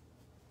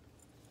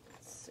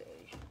 Let's see.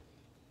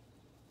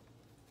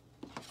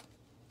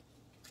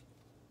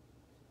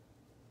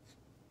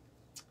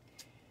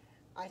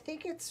 I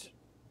think it's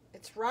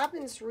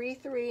Robin's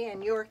Wreathery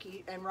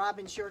and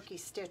Robin's Yorkie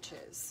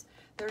stitches.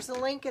 There's a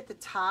link at the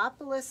top,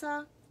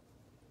 Alyssa.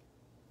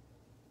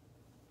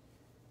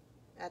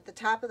 At the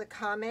top of the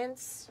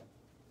comments,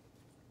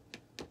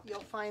 you'll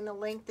find the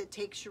link that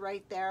takes you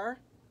right there.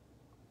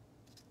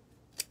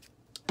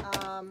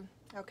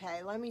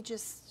 Okay, let me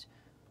just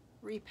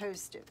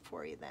repost it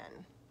for you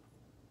then.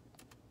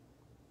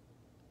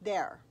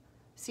 There.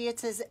 See, it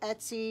says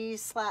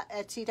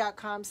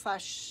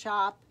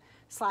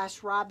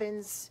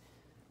etsy.com/shop/Robin's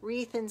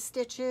Wreath and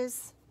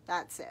Stitches.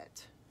 That's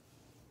it.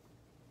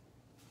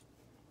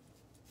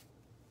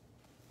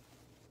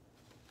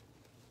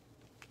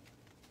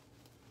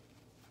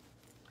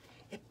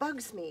 It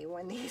bugs me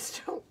when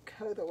these don't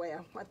go the way I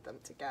want them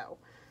to go.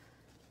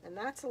 And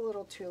that's a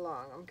little too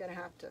long. I'm going to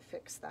have to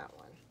fix that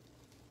one.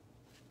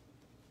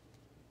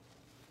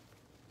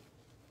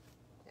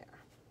 There.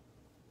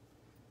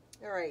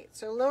 All right,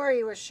 so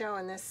Lori was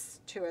showing this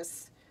to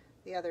us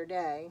the other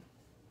day.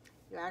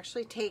 You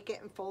actually take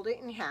it and fold it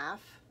in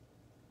half.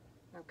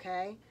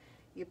 Okay?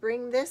 You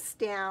bring this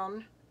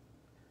down,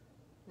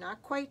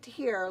 not quite to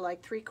here,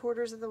 like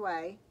 3/4 of the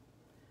way.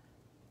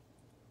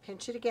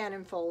 pinch it again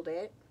and fold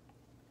it.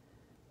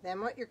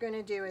 Then what you're going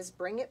to do is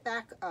bring it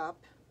back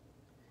up.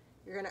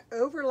 You're going to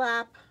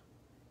overlap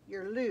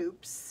your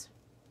loops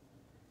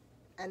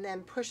and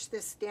then push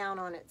this down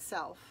on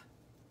itself.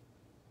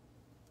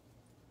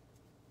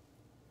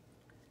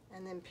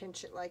 And then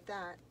pinch it like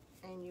that,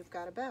 and you've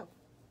got a bow,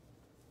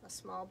 a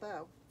small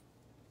bow.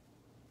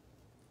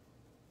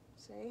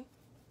 See?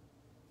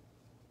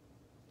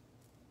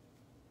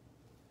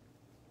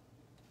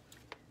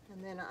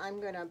 And then I'm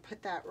going to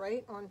put that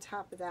right on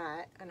top of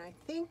that, and I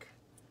think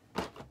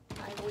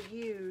I will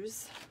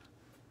use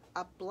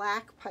a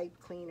black pipe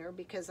cleaner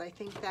because I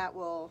think that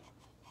will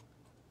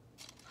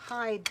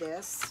hide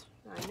this.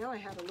 I know I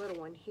had a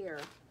little one here.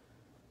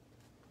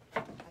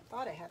 I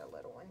thought I had a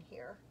little one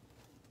here.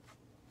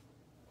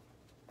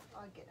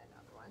 I'll get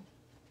another one.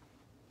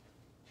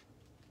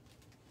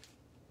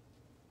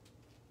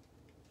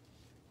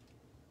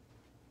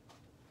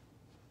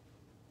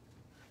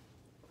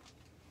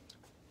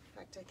 In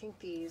fact, I think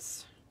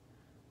these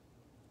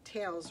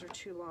tails are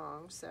too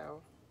long,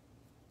 so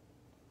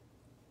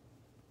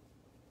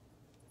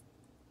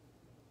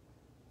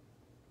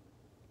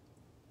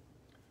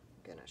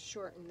I'm going to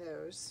shorten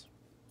those.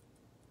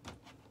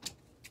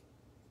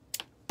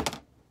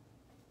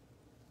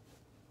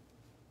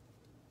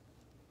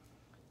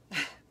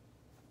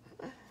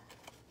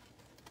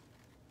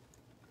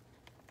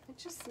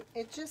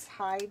 It just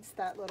hides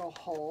that little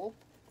hole,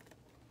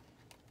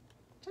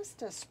 just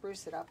to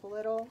spruce it up a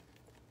little.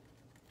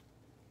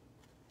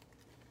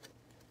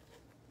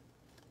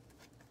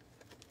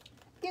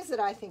 Gives it,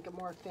 I think, a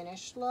more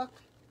finished look.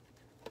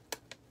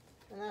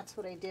 And that's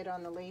what I did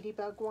on the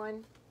ladybug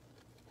one.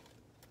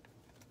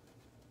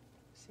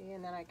 See,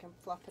 and then I can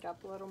fluff it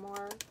up a little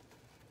more.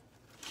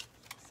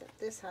 Except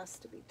this has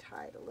to be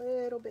tied a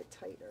little bit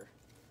tighter.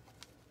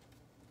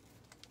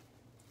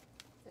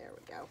 There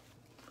we go.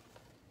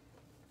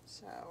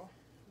 So,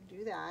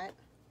 do that.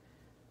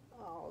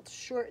 I'll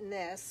shorten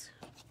this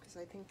because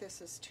I think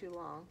this is too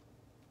long.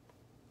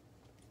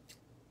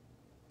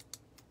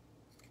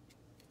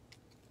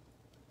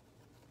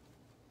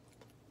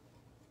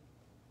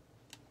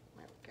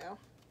 There we go.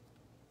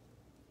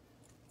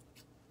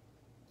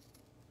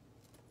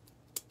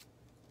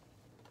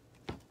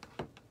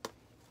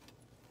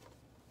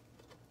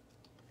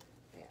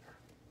 There.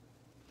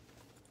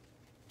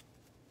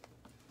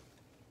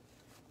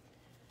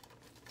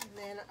 And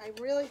then I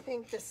really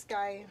think this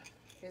guy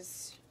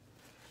is,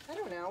 I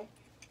don't know.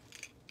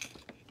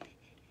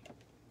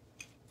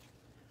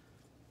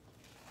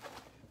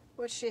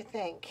 What do you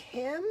think?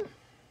 Him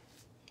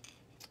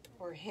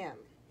or him?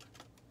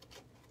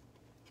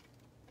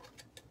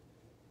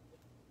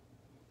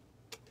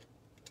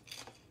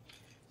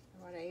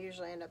 What I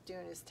usually end up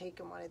doing is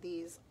taking one of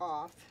these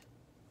off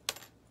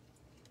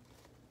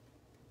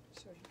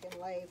so he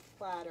can lay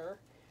flatter.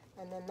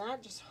 And then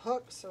that just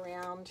hooks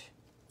around.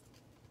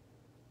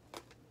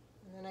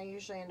 And then I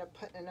usually end up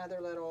putting another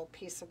little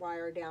piece of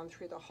wire down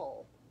through the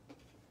hole.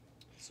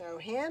 So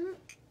him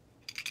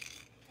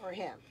or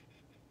him?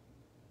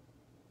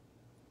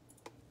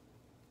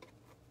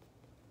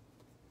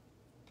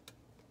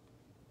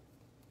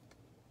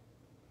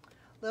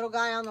 Little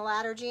guy on the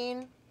ladder,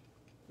 Jean?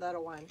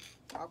 Little one.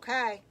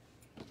 Okay.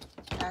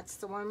 That's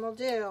the one we'll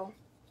do.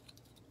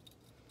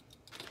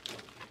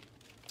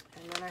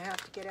 And then I have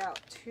to get out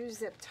 2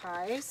 zip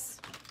ties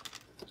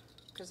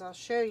because I'll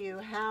show you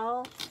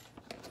how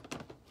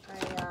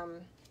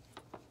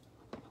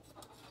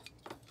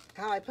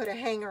I put a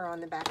hanger on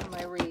the back of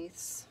my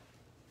wreaths.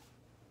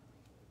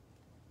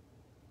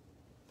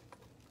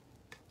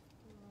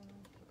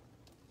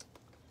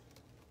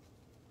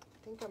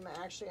 I think I'm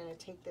actually going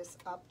to take this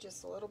up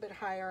just a little bit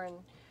higher and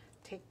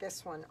take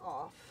this one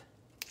off.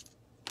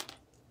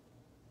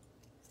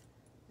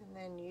 And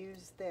then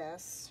use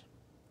this.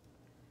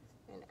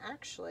 And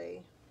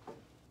actually,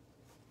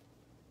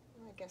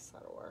 I guess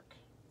that'll work.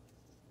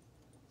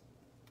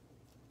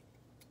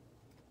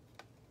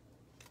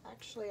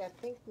 Actually, I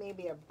think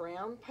maybe a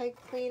brown pipe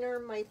cleaner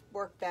might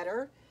work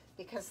better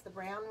because the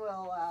brown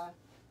will,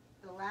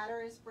 the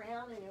ladder is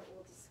brown and it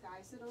will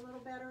disguise it a little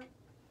better.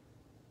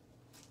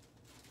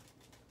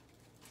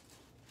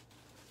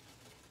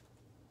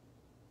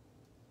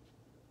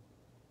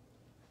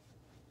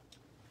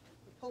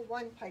 You pull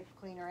one pipe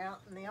cleaner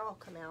out and they all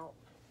come out.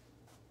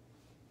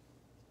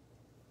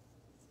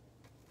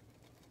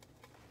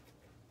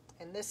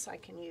 And this I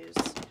can use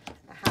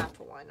a half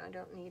of one. I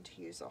don't need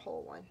to use a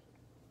whole one.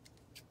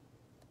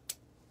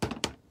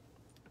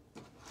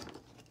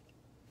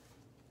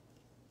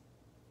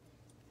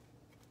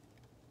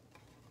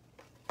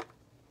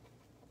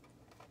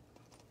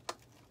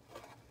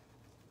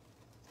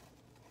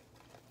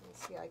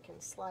 See, I can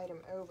slide them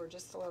over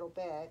just a little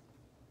bit.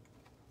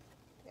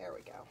 There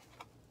we go.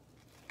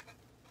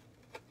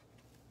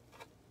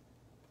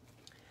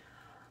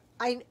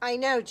 I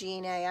know,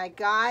 Gina. I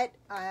got,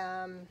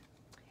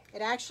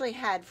 it actually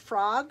had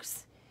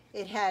frogs,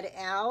 it had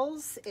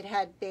owls, it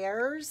had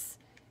bears,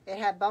 it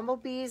had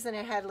bumblebees, and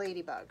it had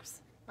ladybugs.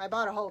 I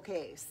bought a whole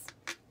case.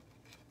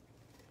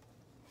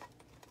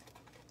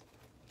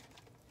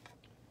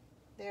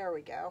 There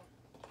we go.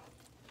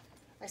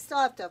 I still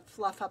have to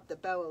fluff up the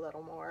bow a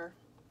little more.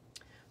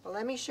 But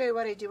let me show you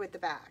what I do with the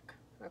back,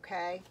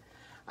 okay?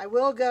 I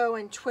will go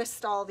and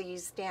twist all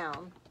these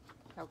down,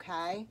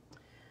 okay?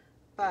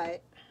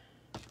 But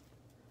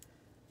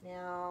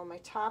now my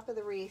top of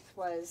the wreath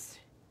was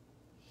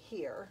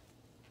here,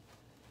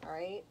 all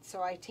right?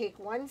 So I take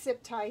one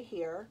zip tie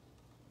here.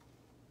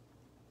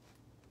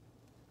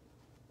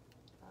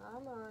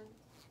 Come on.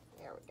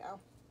 There we go.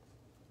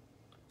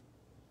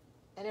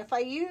 And if I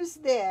use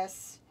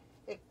this,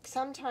 it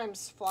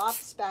sometimes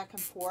flops back and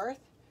forth.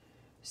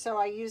 So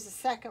I use the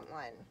second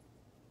one.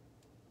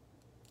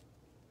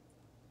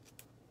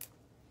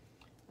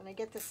 When I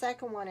get the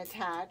second one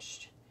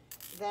attached,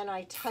 then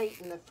I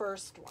tighten the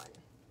first one.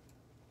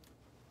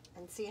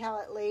 And see how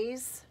it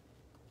lays?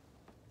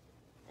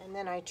 And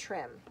then I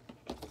trim.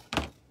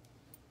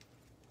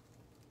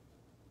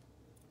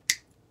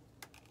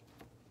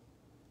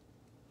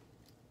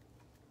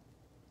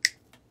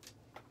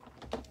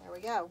 There we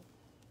go.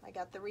 I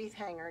got the wreath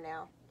hanger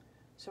now.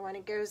 So when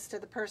it goes to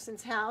the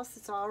person's house,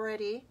 it's all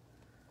ready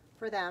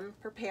for them,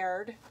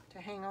 prepared to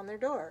hang on their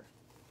door.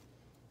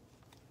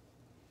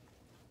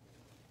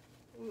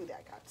 Ooh,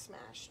 that got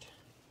smashed.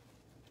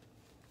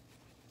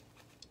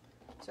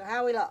 So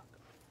how we look?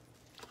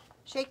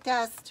 Shake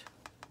test.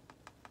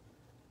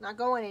 Not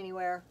going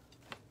anywhere.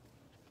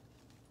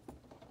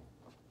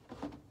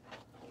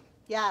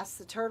 Yes,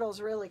 the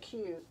turtle's really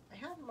cute. I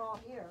have them all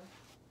here.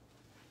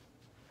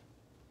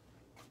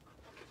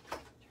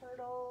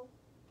 Turtle.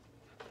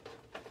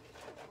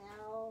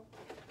 Owl.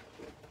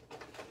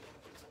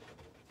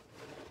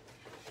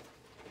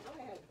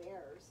 I had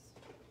bears.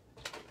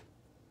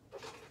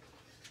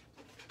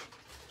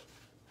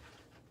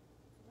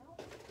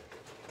 Nope.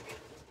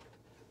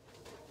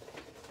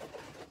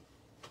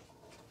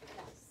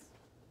 Yes.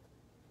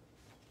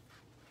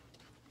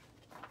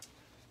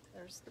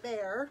 There's the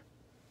bear.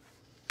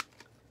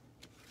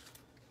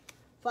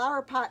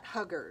 Flower pot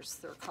huggers,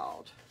 they're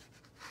called.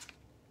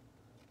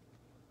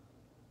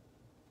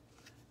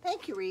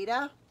 Thank you,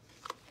 Rita.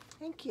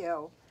 Thank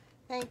you.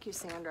 Thank you,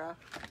 Sandra.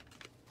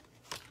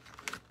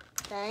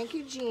 Thank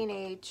you, Jean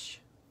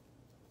H.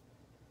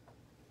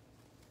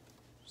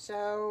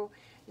 So,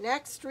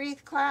 next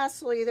wreath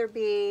class will either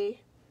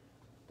be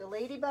the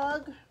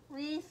ladybug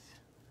wreath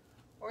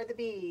or the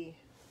bee.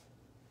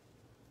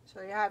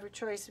 So you have your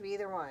choice of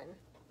either one.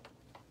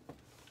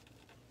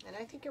 And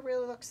I think it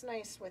really looks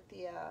nice with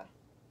the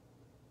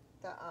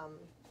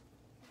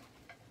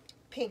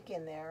pink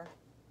in there.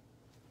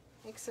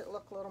 Makes it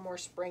look a little more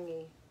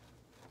springy.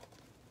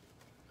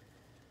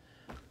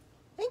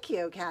 Thank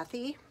you,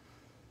 Kathy.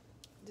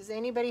 Does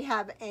anybody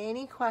have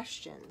any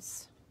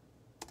questions?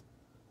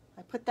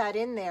 I put that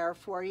in there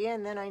for you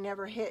and then I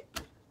never hit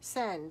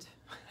send.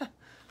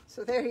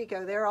 So there you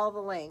go. There are all the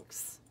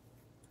links.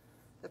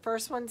 The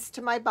first one's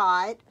to my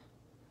bot.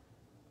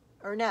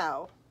 Or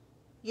no.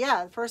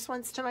 Yeah, the first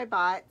one's to my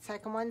bot.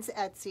 Second one's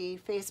Etsy,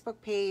 Facebook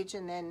page,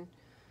 and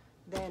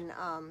then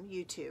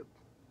YouTube.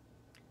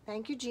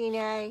 Thank you,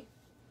 Gina.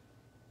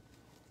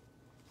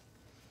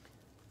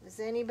 Does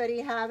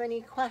anybody have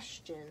any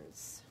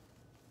questions?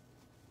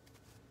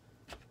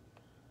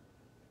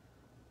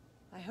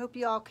 I hope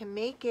you all can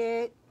make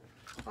it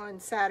on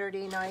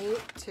Saturday night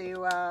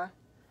to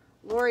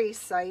Lori's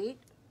site.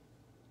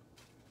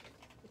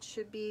 It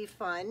should be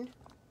fun.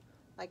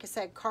 Like I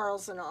said,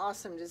 Carl's an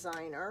awesome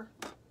designer.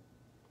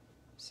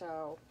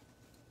 So,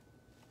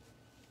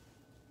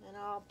 and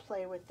I'll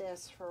play with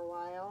this for a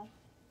while.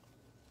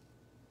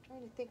 I'm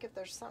trying to think if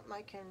there's something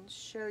I can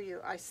show you.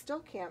 I still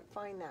can't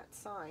find that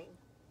sign.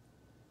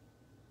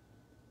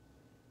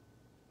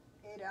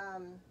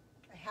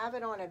 I have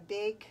it on a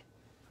big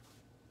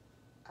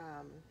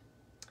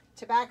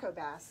tobacco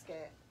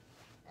basket,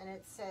 and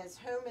it says,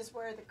 "Home is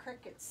where the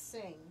crickets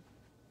sing."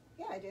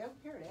 Yeah, I do.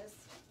 Here it is.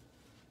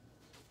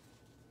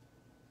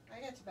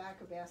 I got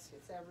tobacco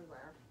baskets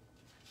everywhere.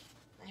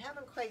 I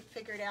haven't quite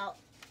figured out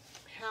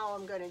how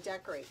I'm going to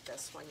decorate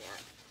this one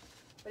yet.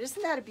 But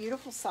isn't that a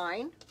beautiful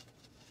sign?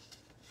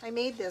 I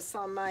made this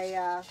on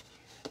my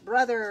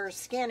brother's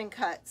Scan and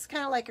Cut. It's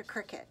kind of like a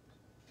cricket.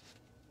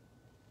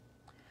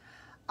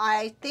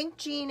 I think,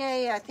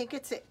 Gina, I think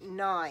it's at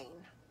 9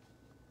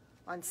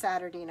 on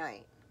Saturday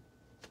night.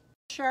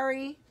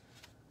 Sherry,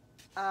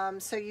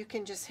 so you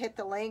can just hit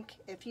the link.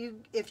 If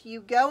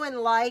you go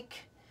and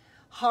like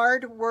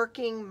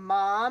Hardworking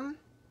Mom,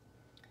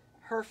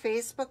 her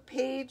Facebook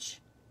page,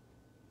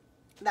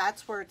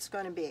 that's where it's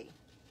going to be.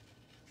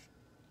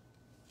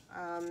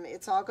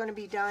 It's all going to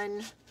be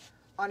done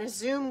on a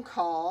Zoom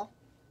call.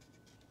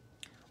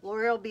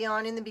 Lori will be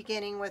on in the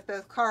beginning with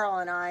both Carl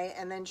and I,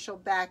 and then she'll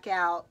back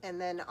out, and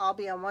then I'll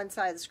be on one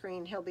side of the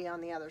screen, he'll be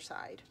on the other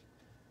side.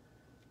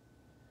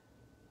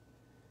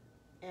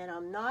 And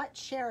I'm not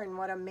sharing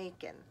what I'm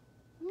making.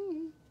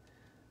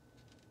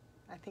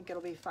 I think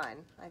it'll be fun.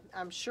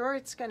 I'm sure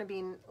it's going to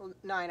be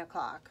 9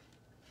 o'clock.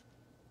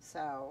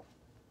 So,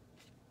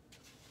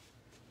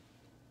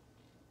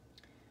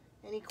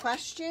 any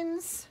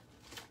questions?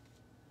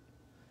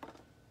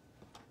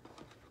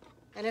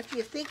 And if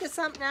you think of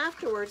something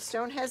afterwards,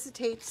 don't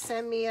hesitate to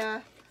send me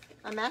a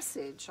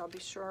message. I'll be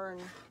sure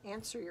and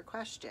answer your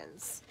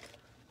questions.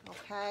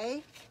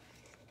 Okay?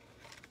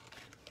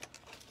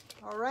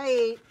 All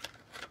right.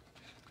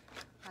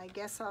 I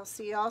guess I'll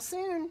see y'all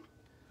soon.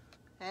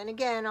 And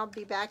again, I'll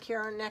be back here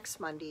on next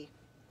Monday.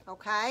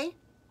 Okay?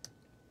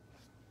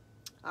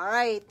 All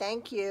right.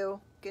 Thank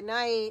you. Good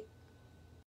night.